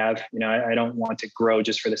audience that I have. I don't want to grow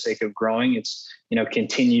just for the sake of growing. It's,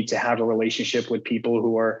 continue to have a relationship with people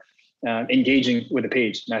who are engaging with the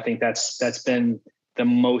page. And I think that's been the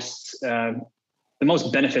most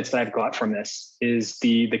benefits that I've got from this is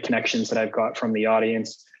the connections that I've got from the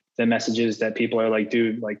audience, the messages that people are like,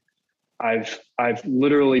 dude, like, I've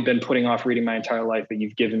literally been putting off reading my entire life, but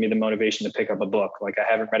you've given me the motivation to pick up a book. Like I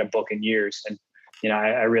haven't read a book in years. And,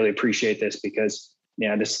 I really appreciate this because,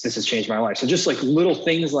 this has changed my life. So just like little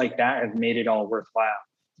things like that have made it all worthwhile.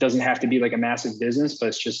 It doesn't have to be like a massive business, but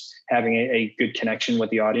it's just having a good connection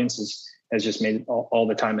with the audience has just made all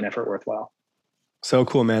the time and effort worthwhile. So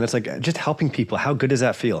cool, man. It's like just helping people. How good does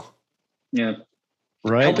that feel? Yeah.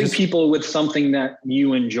 Right. Helping people with something that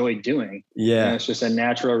you enjoy doing. Yeah. It's just a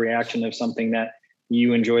natural reaction of something that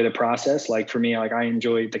you enjoy the process. Like for me, like I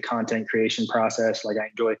enjoy the content creation process. Like I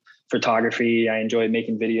enjoy photography. I enjoy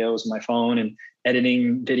making videos on my phone and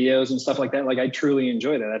editing videos and stuff like that. Like I truly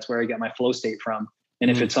enjoy that. That's where I get my flow state from. And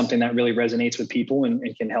if it's something that really resonates with people and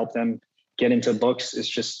can help them get into books,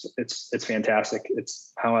 it's fantastic.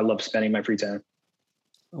 It's how I love spending my free time.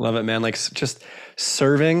 Love it, man. Like just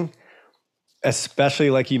serving, especially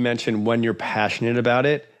like you mentioned, when you're passionate about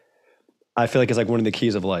it, I feel like it's like one of the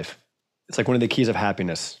keys of life. It's like one of the keys of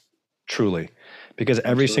happiness, truly. Because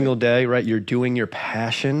every single day, right, you're doing your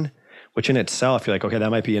passion, which in itself, you're like, okay, that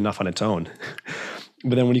might be enough on its own.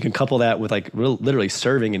 But then when you can couple that with like literally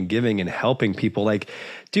serving and giving and helping people, like,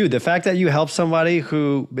 dude, the fact that you help somebody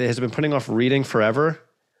who has been putting off reading forever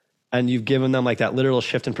and you've given them like that literal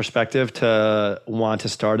shift in perspective to want to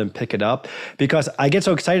start and pick it up. Because I get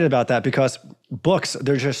so excited about that because books,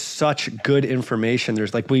 there's just such good information.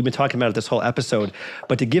 There's like, we've been talking about it this whole episode,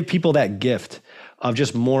 but to give people that gift of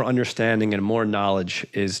just more understanding and more knowledge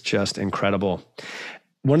is just incredible.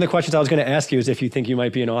 One of the questions I was going to ask you is if you think you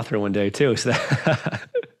might be an author one day too. So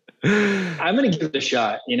I'm going to give it a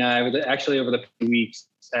shot. I was actually over the few weeks,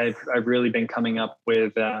 I've really been coming up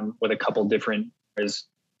with a couple different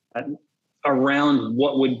around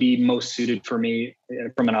what would be most suited for me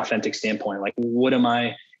from an authentic standpoint. Like, what am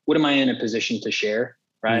I in a position to share?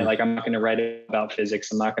 Right. Like, I'm not going to write about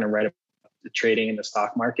physics. I'm not going to write about the trading in the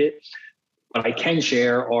stock market. What I can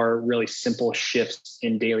share are really simple shifts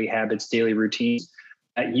in daily habits, daily routines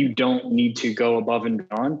that you don't need to go above and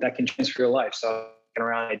beyond that can transfer your life. So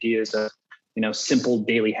around ideas of, simple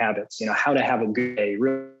daily habits, how to have a good day,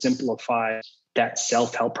 really simplify that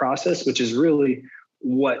self-help process, which is really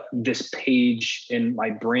what this page in my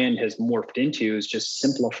brand has morphed into, is just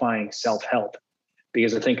simplifying self-help.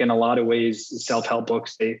 Because I think in a lot of ways, self-help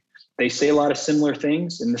books, they say a lot of similar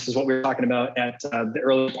things. And this is what we were talking about at the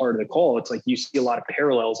early part of the call. It's like you see a lot of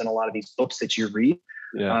parallels in a lot of these books that you read,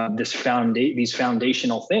 these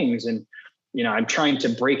foundational things. And, I'm trying to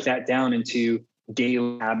break that down into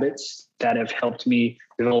daily habits that have helped me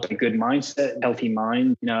develop a good mindset, healthy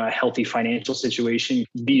mind, a healthy financial situation.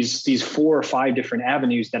 These 4 or 5 different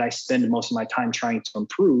avenues that I spend most of my time trying to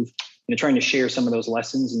improve, trying to share some of those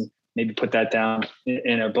lessons and maybe put that down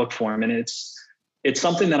in a book form. And it's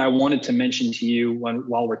something that I wanted to mention to you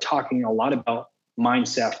while we're talking a lot about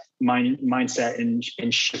mindset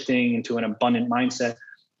and shifting into an abundant mindset.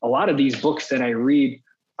 A lot of these books that I read,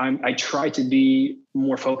 I try to be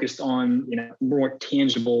more focused on, more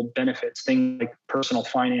tangible benefits, things like personal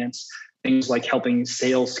finance, things like helping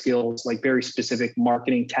sales skills, like very specific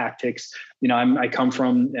marketing tactics. I come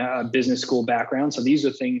from a business school background. So these are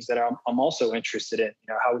things that I'm also interested in,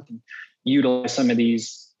 how we can utilize some of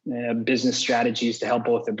these business strategies to help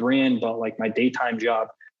both the brand, but like my daytime job.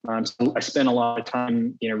 So I spend a lot of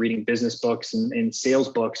time, reading business books and sales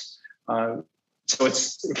books. So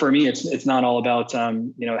for me, it's not all about,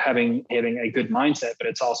 having a good mindset, but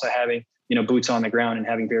it's also having, boots on the ground and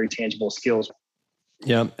having very tangible skills.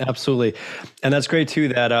 Yeah, absolutely. And that's great too,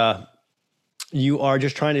 that you are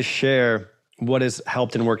just trying to share what has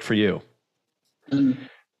helped and worked for you. Mm-hmm.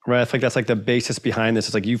 Right. I think that's like the basis behind this.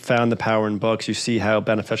 It's like you found the power in books, you see how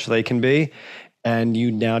beneficial they can be, and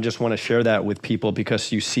you now just want to share that with people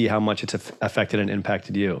because you see how much it's affected and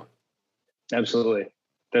impacted you. Absolutely.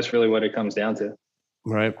 That's really what it comes down to.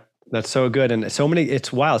 Right. That's so good. And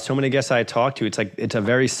it's wild. So many guests I talk to, it's a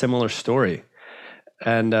very similar story.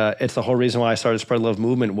 And it's the whole reason why I started Spread Love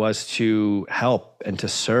Movement was to help and to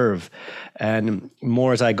serve. And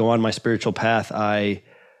more as I go on my spiritual path, I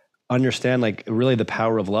understand like really the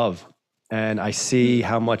power of love. And I see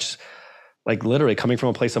how much like literally coming from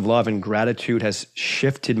a place of love and gratitude has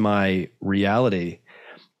shifted my reality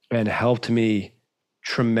and helped me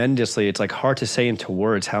tremendously. It's like hard to say into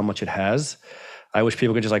words how much it has. I wish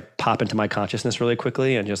people could just like pop into my consciousness really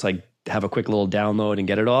quickly and just like have a quick little download and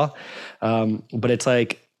get it all. But it's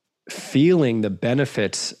like feeling the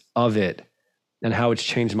benefits of it and how it's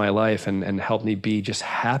changed my life and helped me be just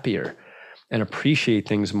happier and appreciate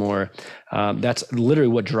things more. That's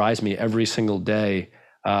literally what drives me every single day,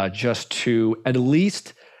 just to at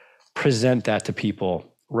least present that to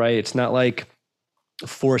people, right? It's not like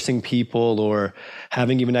forcing people or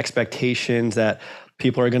having even expectations that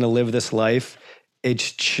people are going to live this life.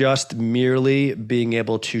 It's just merely being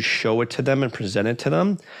able to show it to them and present it to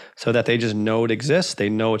them so that they just know it exists. They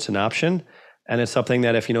know it's an option. And it's something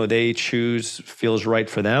that if, they choose feels right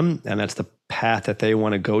for them and that's the path that they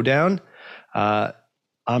want to go down.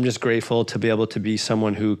 I'm just grateful to be able to be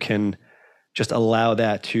someone who can just allow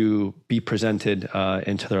that to be presented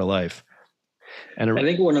into their life. And I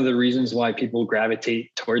think one of the reasons why people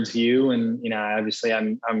gravitate towards you, and obviously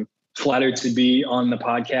I'm flattered to be on the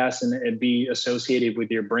podcast and be associated with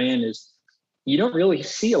your brand, is you don't really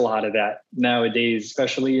see a lot of that nowadays,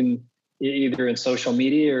 especially in either in social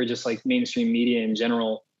media or just like mainstream media in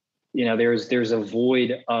general. there's a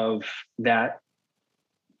void of that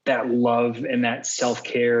love and that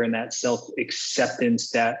self-care and that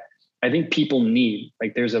self-acceptance that I think people need.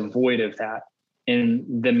 Like there's a void of that.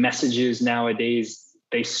 And the messages nowadays,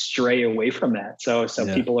 they stray away from that. So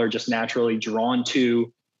people are just naturally drawn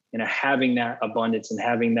to, having that abundance and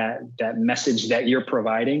having that message that you're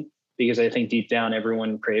providing, because I think deep down,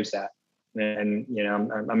 everyone craves that. And,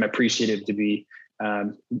 I'm appreciative to be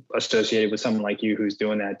associated with someone like you who's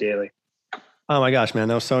doing that daily. Oh my gosh, man.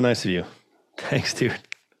 That was so nice of you. Thanks, dude.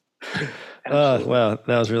 Wow.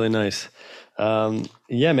 That was really nice.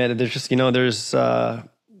 Yeah, man, there's just, there's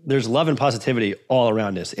love and positivity all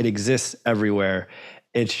around us. It exists everywhere.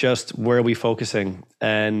 It's just, where are we focusing?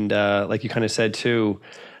 And like you kind of said too,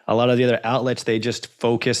 a lot of the other outlets, they just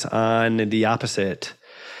focus on the opposite.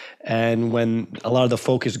 And when a lot of the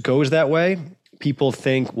focus goes that way, people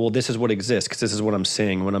think, well, this is what exists because this is what I'm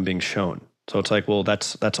seeing, what I'm being shown. So it's like, well,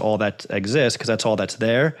 that's all that exists because that's all that's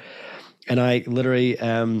there. And I literally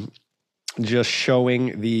am just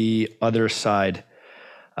showing the other side,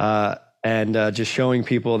 and just showing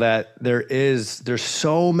people that there's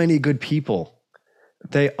so many good people.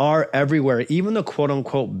 They are everywhere. Even the quote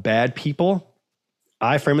unquote bad people,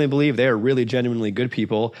 I firmly believe they are really genuinely good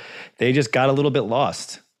people. They just got a little bit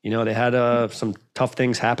lost. They had some tough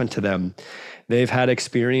things happen to them. They've had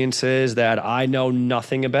experiences that I know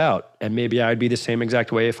nothing about. And maybe I'd be the same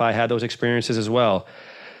exact way if I had those experiences as well.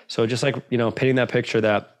 So just like, painting that picture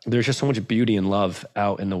that there's just so much beauty and love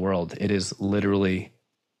out in the world. It is literally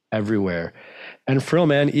everywhere. And for real,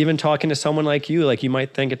 man, even talking to someone like you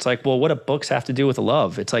might think it's like, well, what do books have to do with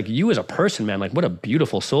love? It's like, you as a person, man, like what a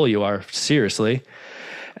beautiful soul you are, seriously.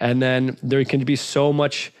 And then there can be so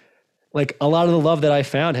much, like a lot of the love that I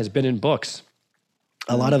found has been in books.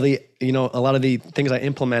 A lot of the things I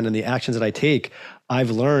implement and the actions that I take, I've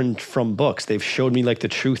learned from books. They've showed me like the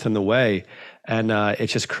truth and the way. And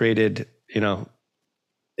it's just created,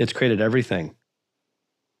 it's created everything.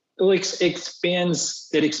 It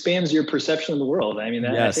expands your perception of the world. I mean,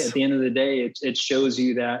 at the end of the day, it shows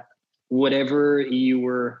you that whatever you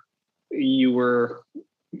were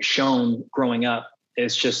shown growing up,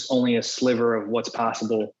 it's just only a sliver of what's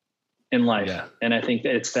possible in life. Yeah. And I think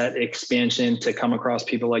that it's that expansion to come across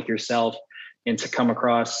people like yourself and to come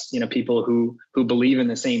across, people who believe in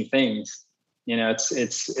the same things.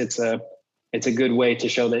 It's a good way to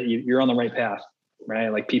show that you're on the right path, right?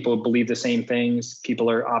 Like people believe the same things. People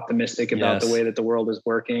are optimistic about the way that the world is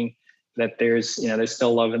working, that there's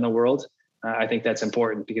still love in the world. I think that's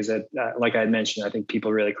important because like I mentioned, I think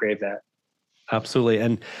people really crave that. Absolutely.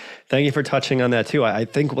 And thank you for touching on that too. I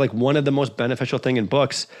think like one of the most beneficial thing in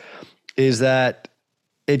books is that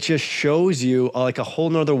it just shows you like a whole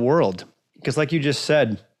nother world. Because like you just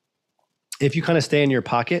said, if you kind of stay in your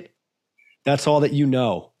pocket, that's all that you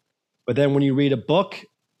know. But then when you read a book,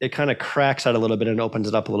 it kind of cracks out a little bit and opens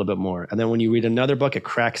it up a little bit more. And then when you read another book, it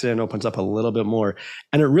cracks it and opens up a little bit more.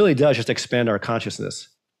 And it really does just expand our consciousness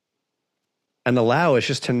and allow us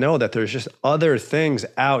just to know that there's just other things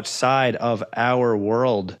outside of our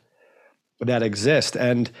world that exist.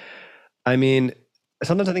 And I mean,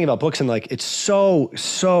 sometimes I think about books and like, it's so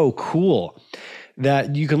cool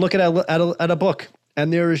that you can look at a book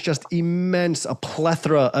and there is just a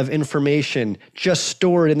plethora of information just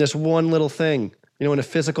stored in this one little thing. In a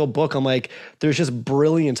physical book, I'm like, there's just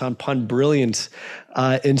brilliance upon brilliance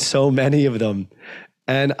in so many of them.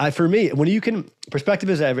 And for me, perspective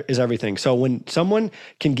is everything. So when someone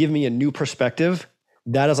can give me a new perspective,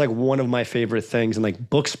 that is like one of my favorite things. And like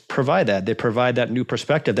books provide that. They provide that new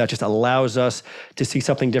perspective that just allows us to see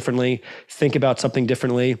something differently, think about something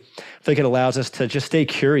differently. I think it allows us to just stay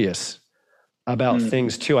curious about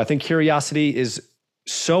things too. I think curiosity is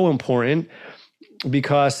so important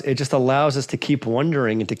because it just allows us to keep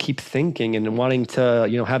wondering and to keep thinking and wanting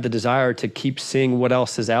to, have the desire to keep seeing what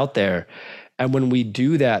else is out there. And when we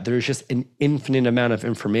do that, there's just an infinite amount of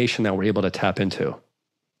information that we're able to tap into.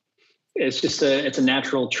 It's a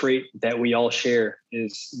natural trait that we all share,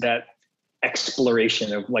 is that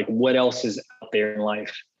exploration of like what else is out there in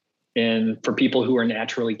life. And for people who are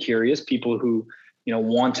naturally curious, people who,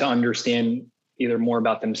 want to understand either more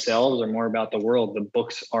about themselves or more about the world, the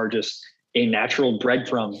books are just a natural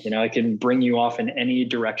breadcrumb. It can bring you off in any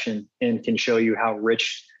direction and can show you how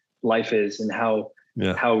rich life is and how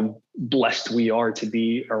blessed we are to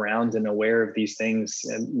be around and aware of these things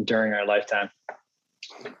during our lifetime.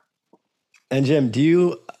 And Jim,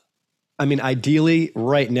 ideally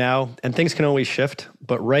right now, and things can always shift,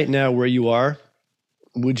 but right now where you are,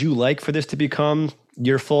 would you like for this to become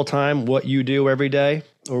your full-time, what you do every day?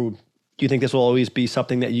 Or do you think this will always be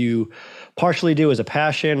something that you partially do as a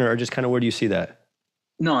passion, or just kind of where do you see that?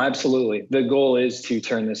 No, absolutely. The goal is to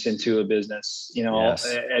turn this into a business. Yes.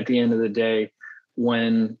 At the end of the day,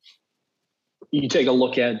 when you take a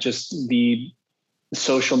look at just the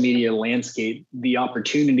social media landscape, the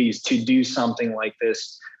opportunities to do something like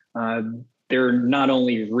this, uh, they're not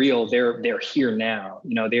only real, they're here now.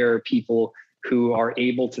 There are people who are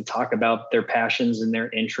able to talk about their passions and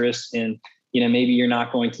their interests. And, maybe you're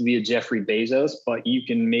not going to be a Jeffrey Bezos, but you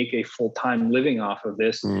can make a full-time living off of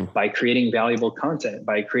this by creating valuable content,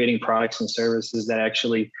 by creating products and services that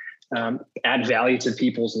actually add value to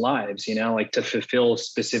people's lives, like to fulfill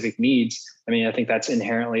specific needs. I mean, I think that's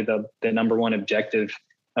inherently the number one objective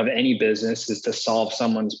of any business, is to solve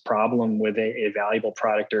someone's problem with a valuable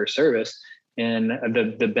product or service. And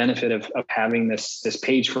the benefit of having this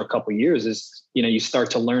page for a couple of years is, you start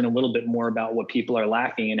to learn a little bit more about what people are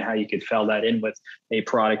lacking and how you could fill that in with a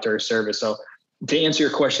product or a service. So to answer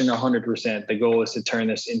your question 100%, the goal is to turn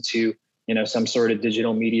this into, some sort of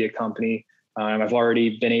digital media company. I've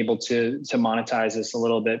already been able to monetize this a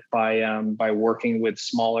little bit by working with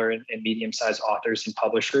smaller and medium-sized authors and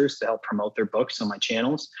publishers to help promote their books on my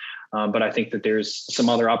channels. But I think that there's some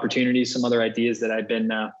other opportunities, some other ideas that I've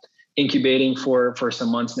been incubating for some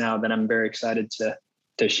months now that I'm very excited to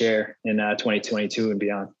share in 2022 and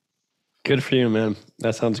beyond. Good for you, man.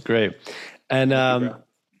 That sounds great. And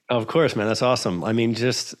of course, man, that's awesome. I mean,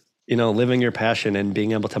 just, living your passion and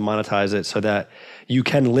being able to monetize it so that you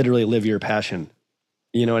can literally live your passion.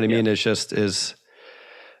 You know what I mean?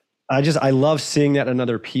 I love seeing that in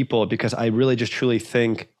other people, because I really just truly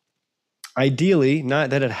think, ideally,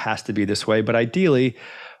 not that it has to be this way, but ideally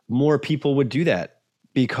more people would do that,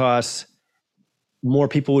 because more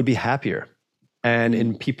people would be happier. And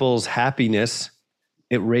in people's happiness,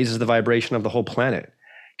 it raises the vibration of the whole planet.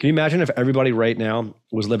 Can you imagine if everybody right now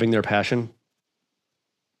was living their passion?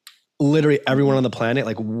 Literally everyone on the planet,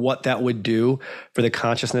 like what that would do for the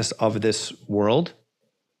consciousness of this world.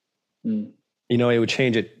 It would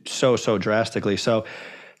change it so drastically. So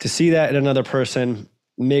to see that in another person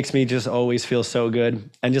makes me just always feel so good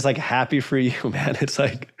and just like happy for you, man. It's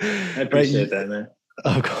like, I appreciate that, man.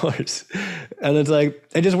 Of course. And it's like,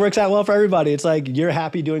 it just works out well for everybody. It's like, you're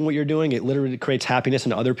happy doing what you're doing. It literally creates happiness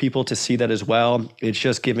in other people to see that as well. It's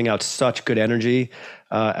just giving out such good energy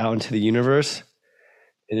out into the universe.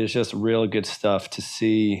 It is just real good stuff to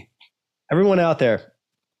see everyone out there.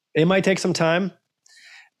 It might take some time,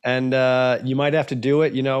 and you might have to do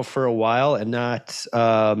it, for a while and not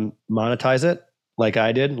monetize it like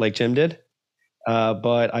I did, like Jim did.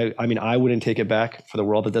 But I mean, I wouldn't take it back for the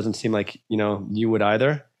world. It doesn't seem like, you would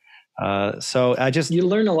either. So you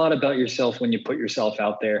learn a lot about yourself when you put yourself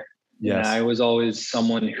out there. Yes. And I was always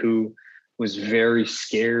someone who was very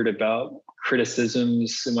scared about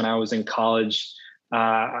criticisms. And when I was in college,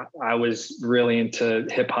 I was really into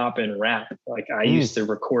hip hop and rap. Like I used to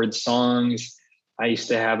record songs. I used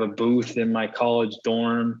to have a booth in my college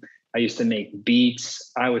dorm. I used to make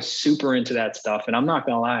beats. I was super into that stuff. And I'm not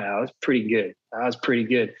going to lie, I was pretty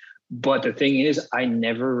good. But the thing is, I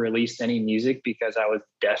never released any music because I was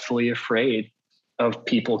deathly afraid of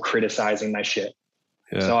people criticizing my shit.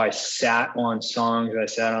 Yeah. So I sat on songs, I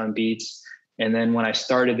sat on beats. And then when I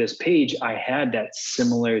started this page, I had that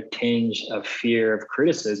similar tinge of fear of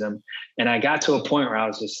criticism. And I got to a point where I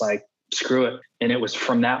was just like, screw it. And it was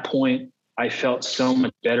from that point, I felt so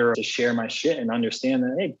much better to share my shit and understand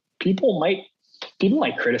that, hey, people might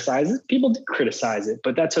criticize it. People do criticize it,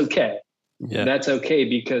 but that's okay. Yeah. That's okay,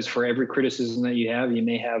 because for every criticism that you have, you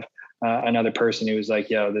may have another person who is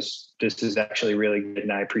like, yo, this is actually really good.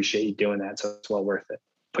 And I appreciate you doing that. So it's well worth it.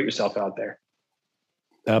 Put yourself out there.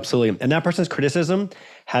 Absolutely. And that person's criticism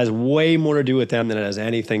has way more to do with them than it has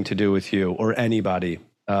anything to do with you or anybody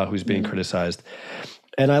who's being criticized.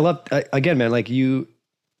 And I love, again, man,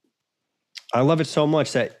 I love it so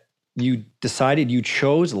much that you decided you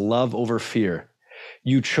chose love over fear.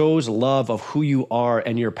 You chose love of who you are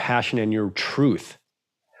and your passion and your truth,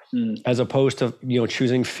 as opposed to,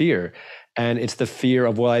 choosing fear. And it's the fear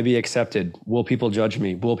of, will I be accepted? Will people judge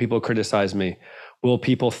me? Will people criticize me? Will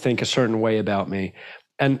people think a certain way about me?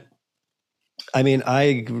 And I mean,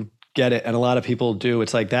 I get it. And a lot of people do.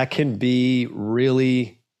 It's like, that can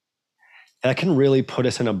really put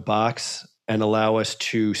us in a box and allow us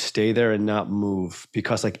to stay there and not move,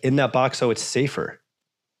 because like in that box, it's safer,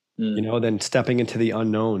 than stepping into the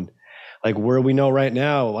unknown. Like where we know right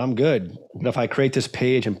now, I'm good. But if I create this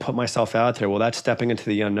page and put myself out there, well, that's stepping into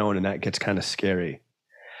the unknown, and that gets kind of scary.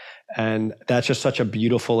 And that's just such a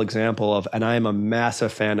beautiful example of, and I am a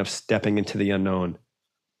massive fan of stepping into the unknown,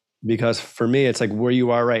 because for me, it's like where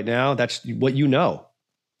you are right now, that's what you know.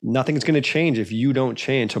 Nothing's going to change if you don't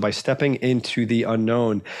change. So by stepping into the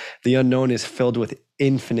unknown is filled with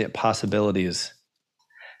infinite possibilities.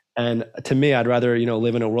 And to me, I'd rather,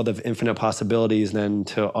 live in a world of infinite possibilities than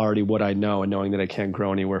to already what I know and knowing that I can't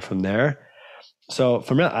grow anywhere from there. So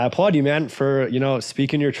for me, I applaud you, man, for,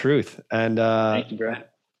 speaking your truth. And Thank you, bro.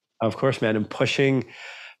 of course, man, and pushing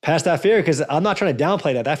past that fear, because I'm not trying to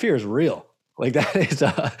downplay that. That fear is real. Like that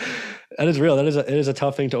is real. It is a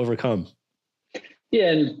tough thing to overcome.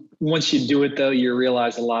 Yeah. And once you do it though, you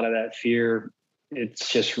realize a lot of that fear, it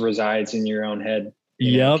just resides in your own head.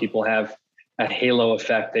 People have a halo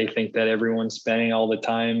effect. They think that everyone's spending all the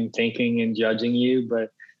time thinking and judging you.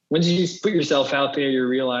 But once you put yourself out there, you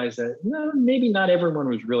realize that no, maybe not everyone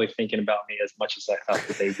was really thinking about me as much as I thought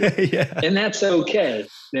that they did. Yeah. And that's okay.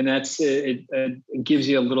 And it gives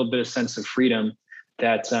you a little bit of sense of freedom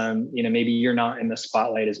that, maybe you're not in the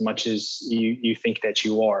spotlight as much as you think that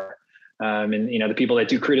you are. And the people that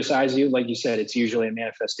do criticize you, like you said, it's usually a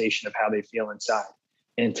manifestation of how they feel inside,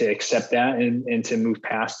 and to accept that and to move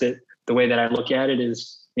past it. The way that I look at it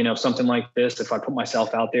is, something like this, if I put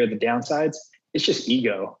myself out there, the downsides, it's just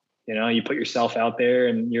ego. You put yourself out there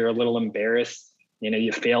and you're a little embarrassed,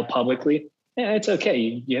 you fail publicly. Yeah, it's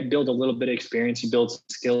okay. You build a little bit of experience, you build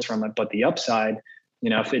skills from it. But the upside,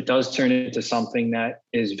 if it does turn into something that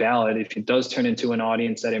is valid, if it does turn into an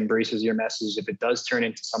audience that embraces your message, if it does turn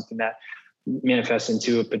into something that manifests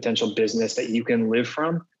into a potential business that you can live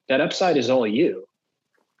from, that upside is all you.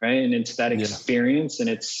 Right. And it's that experience, and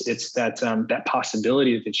it's that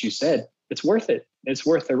possibility that you said, it's worth it. It's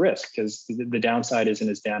worth the risk, because the downside isn't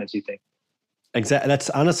as down as you think. Exactly.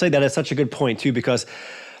 That is such a good point too, because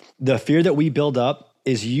the fear that we build up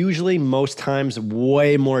is usually most times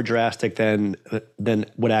way more drastic than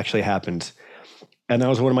what actually happens. And that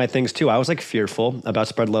was one of my things too. I was like fearful about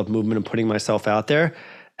Spread Love movement and putting myself out there.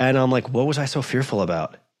 And I'm like, what was I so fearful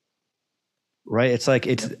about? Right? It's like,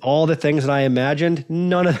 it's all the things that I imagined.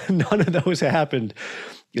 None of those happened.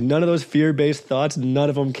 None of those fear-based thoughts, none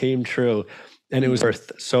of them came true. And it was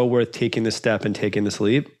so worth taking this step and taking this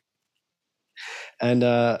leap. And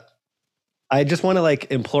I just want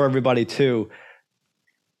to implore everybody too,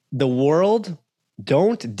 the world,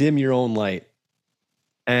 don't dim your own light,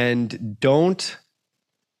 and don't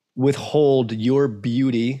withhold your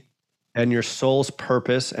beauty and your soul's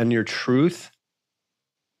purpose and your truth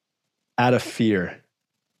out of fear,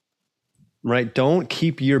 right? Don't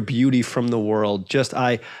keep your beauty from the world.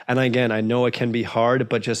 And again, I know it can be hard,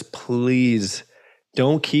 but just please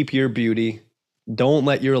don't keep your beauty. Don't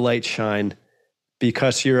let your light shine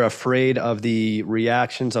because you're afraid of the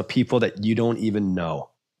reactions of people that you don't even know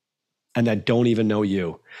and that don't even know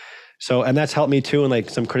you. So, and that's helped me too. And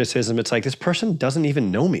some criticism, it's like, this person doesn't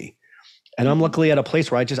even know me. And I'm luckily at a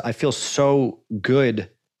place where I feel so good,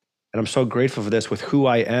 and I'm so grateful for this with who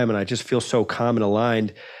I am. And I just feel so calm and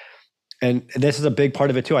aligned. And this is a big part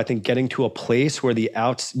of it too. I think getting to a place where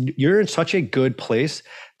you're in such a good place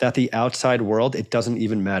that the outside world, it doesn't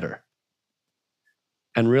even matter.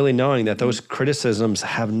 And really knowing that those criticisms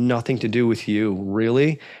have nothing to do with you,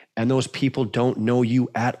 really. And those people don't know you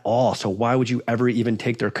at all. So why would you ever even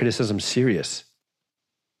take their criticism serious?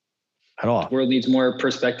 At all. The world needs more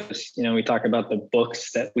perspectives. We talk about the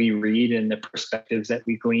books that we read and the perspectives that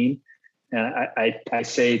we glean. And I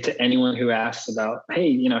say to anyone who asks about,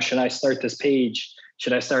 hey, should I start this page?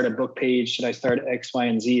 Should I start a book page? Should I start X, Y,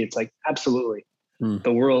 and Z? It's like, absolutely.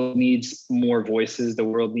 The world needs more voices. The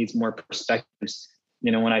world needs more perspectives.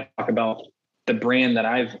 When I talk about the brand that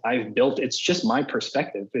I've built, it's just my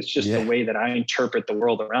perspective. It's just the way that I interpret the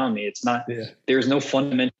world around me. It's not, there's no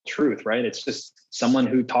fundamental truth, right? It's just someone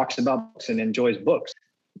who talks about books and enjoys books.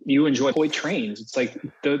 You enjoy toy trains. It's like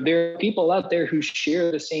there are people out there who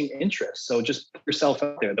share the same interests. So just put yourself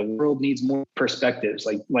out there. The world needs more perspectives.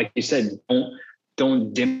 Like you said,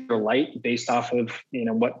 don't dim your light based off of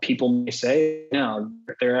what people may say. No,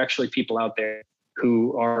 there are actually people out there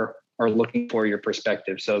who are looking for your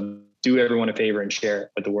perspective. So do everyone a favor and share it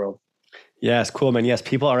with the world. Yes, cool, man. Yes,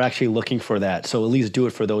 people are actually looking for that. So at least do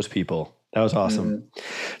it for those people. That was awesome.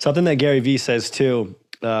 Something that Gary Vee says too,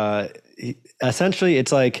 essentially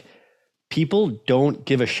it's like people don't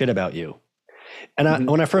give a shit about you. And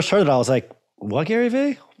when I first heard it, I was like, what, Gary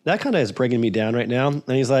Vee? That kind of is bringing me down right now. And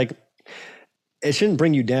he's like, it shouldn't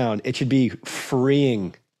bring you down. It should be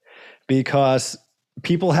freeing, because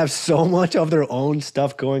people have so much of their own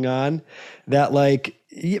stuff going on that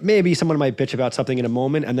maybe someone might bitch about something in a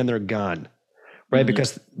moment and then they're gone, right?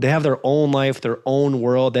 Because they have their own life, their own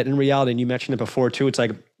world, that in reality, and you mentioned it before too, it's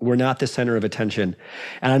like, we're not the center of attention.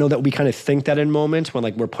 And I know that we kind of think that in moments when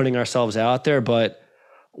we're putting ourselves out there, but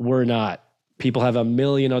we're not. people have a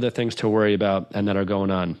million other things to worry about and that are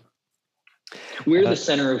going on. We're the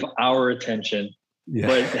center of our attention,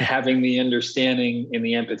 but having the understanding and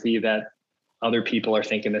the empathy that other people are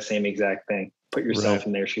thinking the same exact thing. Put yourself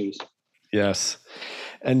in their shoes. Yes.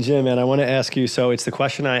 And Jim, man, I want to ask you, so it's the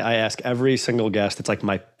question I ask every single guest. It's like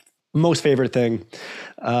my most favorite thing.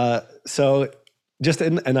 And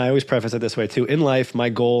I always preface it this way too. In life, my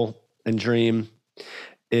goal and dream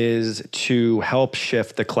is to help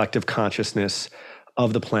shift the collective consciousness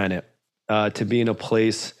of the planet, to be in a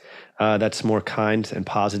place that's more kind and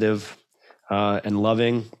positive and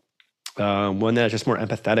loving, one that's just more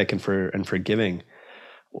empathetic and forgiving,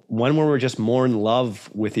 one where we're just more in love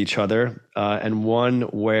with each other, and one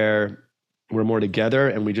where we're more together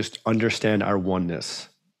and we just understand our oneness.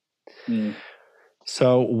 Mm.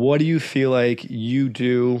 So what do you feel like you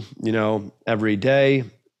do, every day,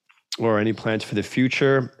 or any plans for the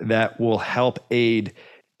future that will help aid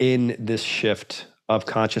in this shift of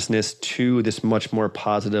consciousness to this much more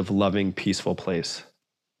positive, loving, peaceful place?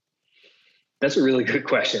 That's a really good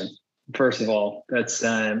question. First of all, that's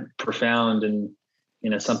profound and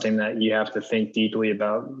something that you have to think deeply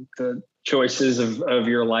about the choices of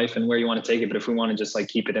your life and where you want to take it. But if we want to just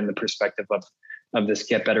keep it in the perspective of this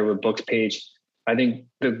Get Better with Books page, I think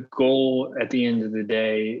the goal at the end of the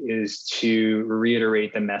day is to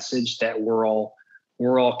reiterate the message that we're all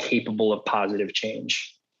capable of positive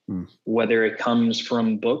change. Whether it comes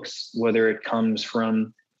from books, whether it comes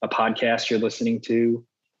from a podcast you're listening to,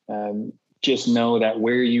 just know that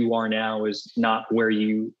where you are now is not where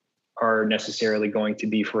you are necessarily going to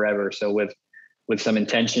be forever. So with some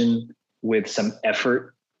intention, with some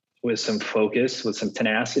effort, with some focus, with some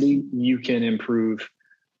tenacity, you can improve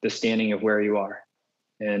the standing of where you are.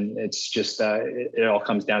 And it's just, it all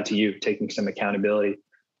comes down to you taking some accountability,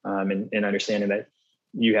 and understanding that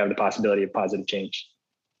you have the possibility of positive change.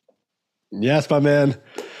 Yes, my man.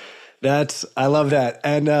 I love that.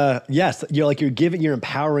 And yes, you're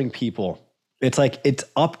empowering people. It's it's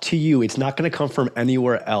up to you. It's not going to come from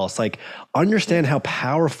anywhere else. Understand how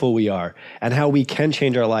powerful we are and how we can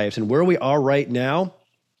change our lives, and where we are right now.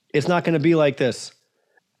 It's not going to be like this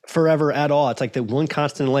forever at all. It's the one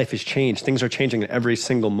constant in life is change. Things are changing at every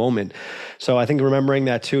single moment. So I think remembering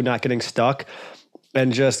that too, not getting stuck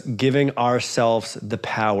and just giving ourselves the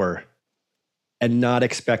power and not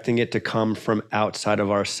expecting it to come from outside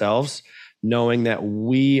of ourselves, knowing that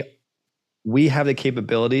we have the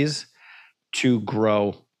capabilities to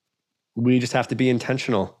grow. We just have to be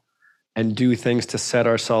intentional and do things to set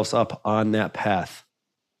ourselves up on that path.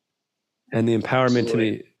 And the empowerment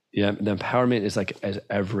Absolutely. To me, the empowerment is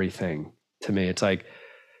everything to me. It's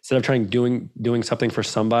instead of trying doing something for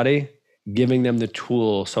somebody, giving them the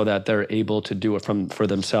tool so that they're able to do it for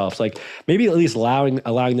themselves. Maybe at least allowing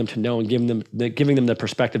them to know and giving them the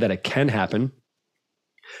perspective that it can happen,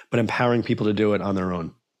 but empowering people to do it on their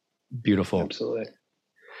own. Beautiful. Absolutely.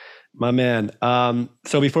 My man.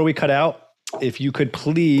 So before we cut out, if you could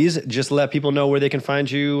please just let people know where they can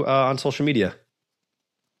find you on social media.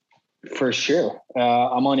 For sure.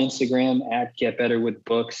 I'm on Instagram at Get Better with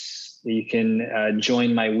Books. You can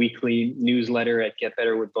join my weekly newsletter at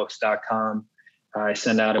getbetterwithbooks.com. I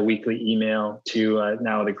send out a weekly email to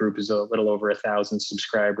now the group is a little over 1,000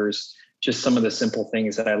 subscribers. Just some of the simple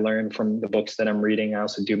things that I learned from the books that I'm reading. I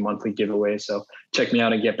also do monthly giveaways. So check me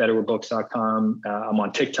out at getbetterwithbooks.com. I'm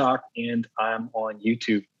on TikTok and I'm on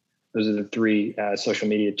YouTube. Those are the three social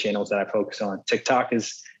media channels that I focus on.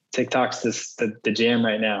 TikTok's the jam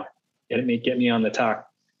right now. Get me on the talk.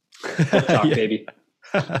 Talk, baby.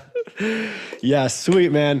 Yeah,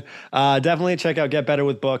 sweet, man. Definitely check out Get Better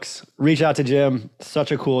with Books. Reach out to Jim.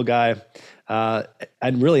 Such a cool guy.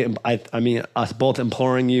 And really, I mean, us both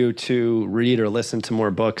imploring you to read or listen to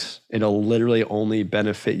more books. It'll literally only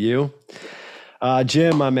benefit you.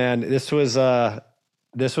 Jim, my man, this was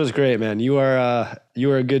great, man. You are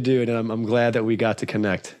a good dude, and I'm glad that we got to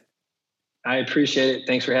connect. I appreciate it.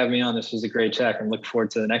 Thanks for having me on. This was a great chat. I'm looking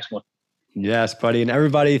forward to the next one. Yes, buddy. And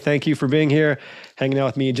everybody, thank you for being here, hanging out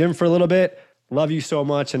with me and Jim for a little bit. Love you so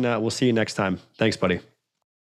much, and we'll see you next time. Thanks, buddy.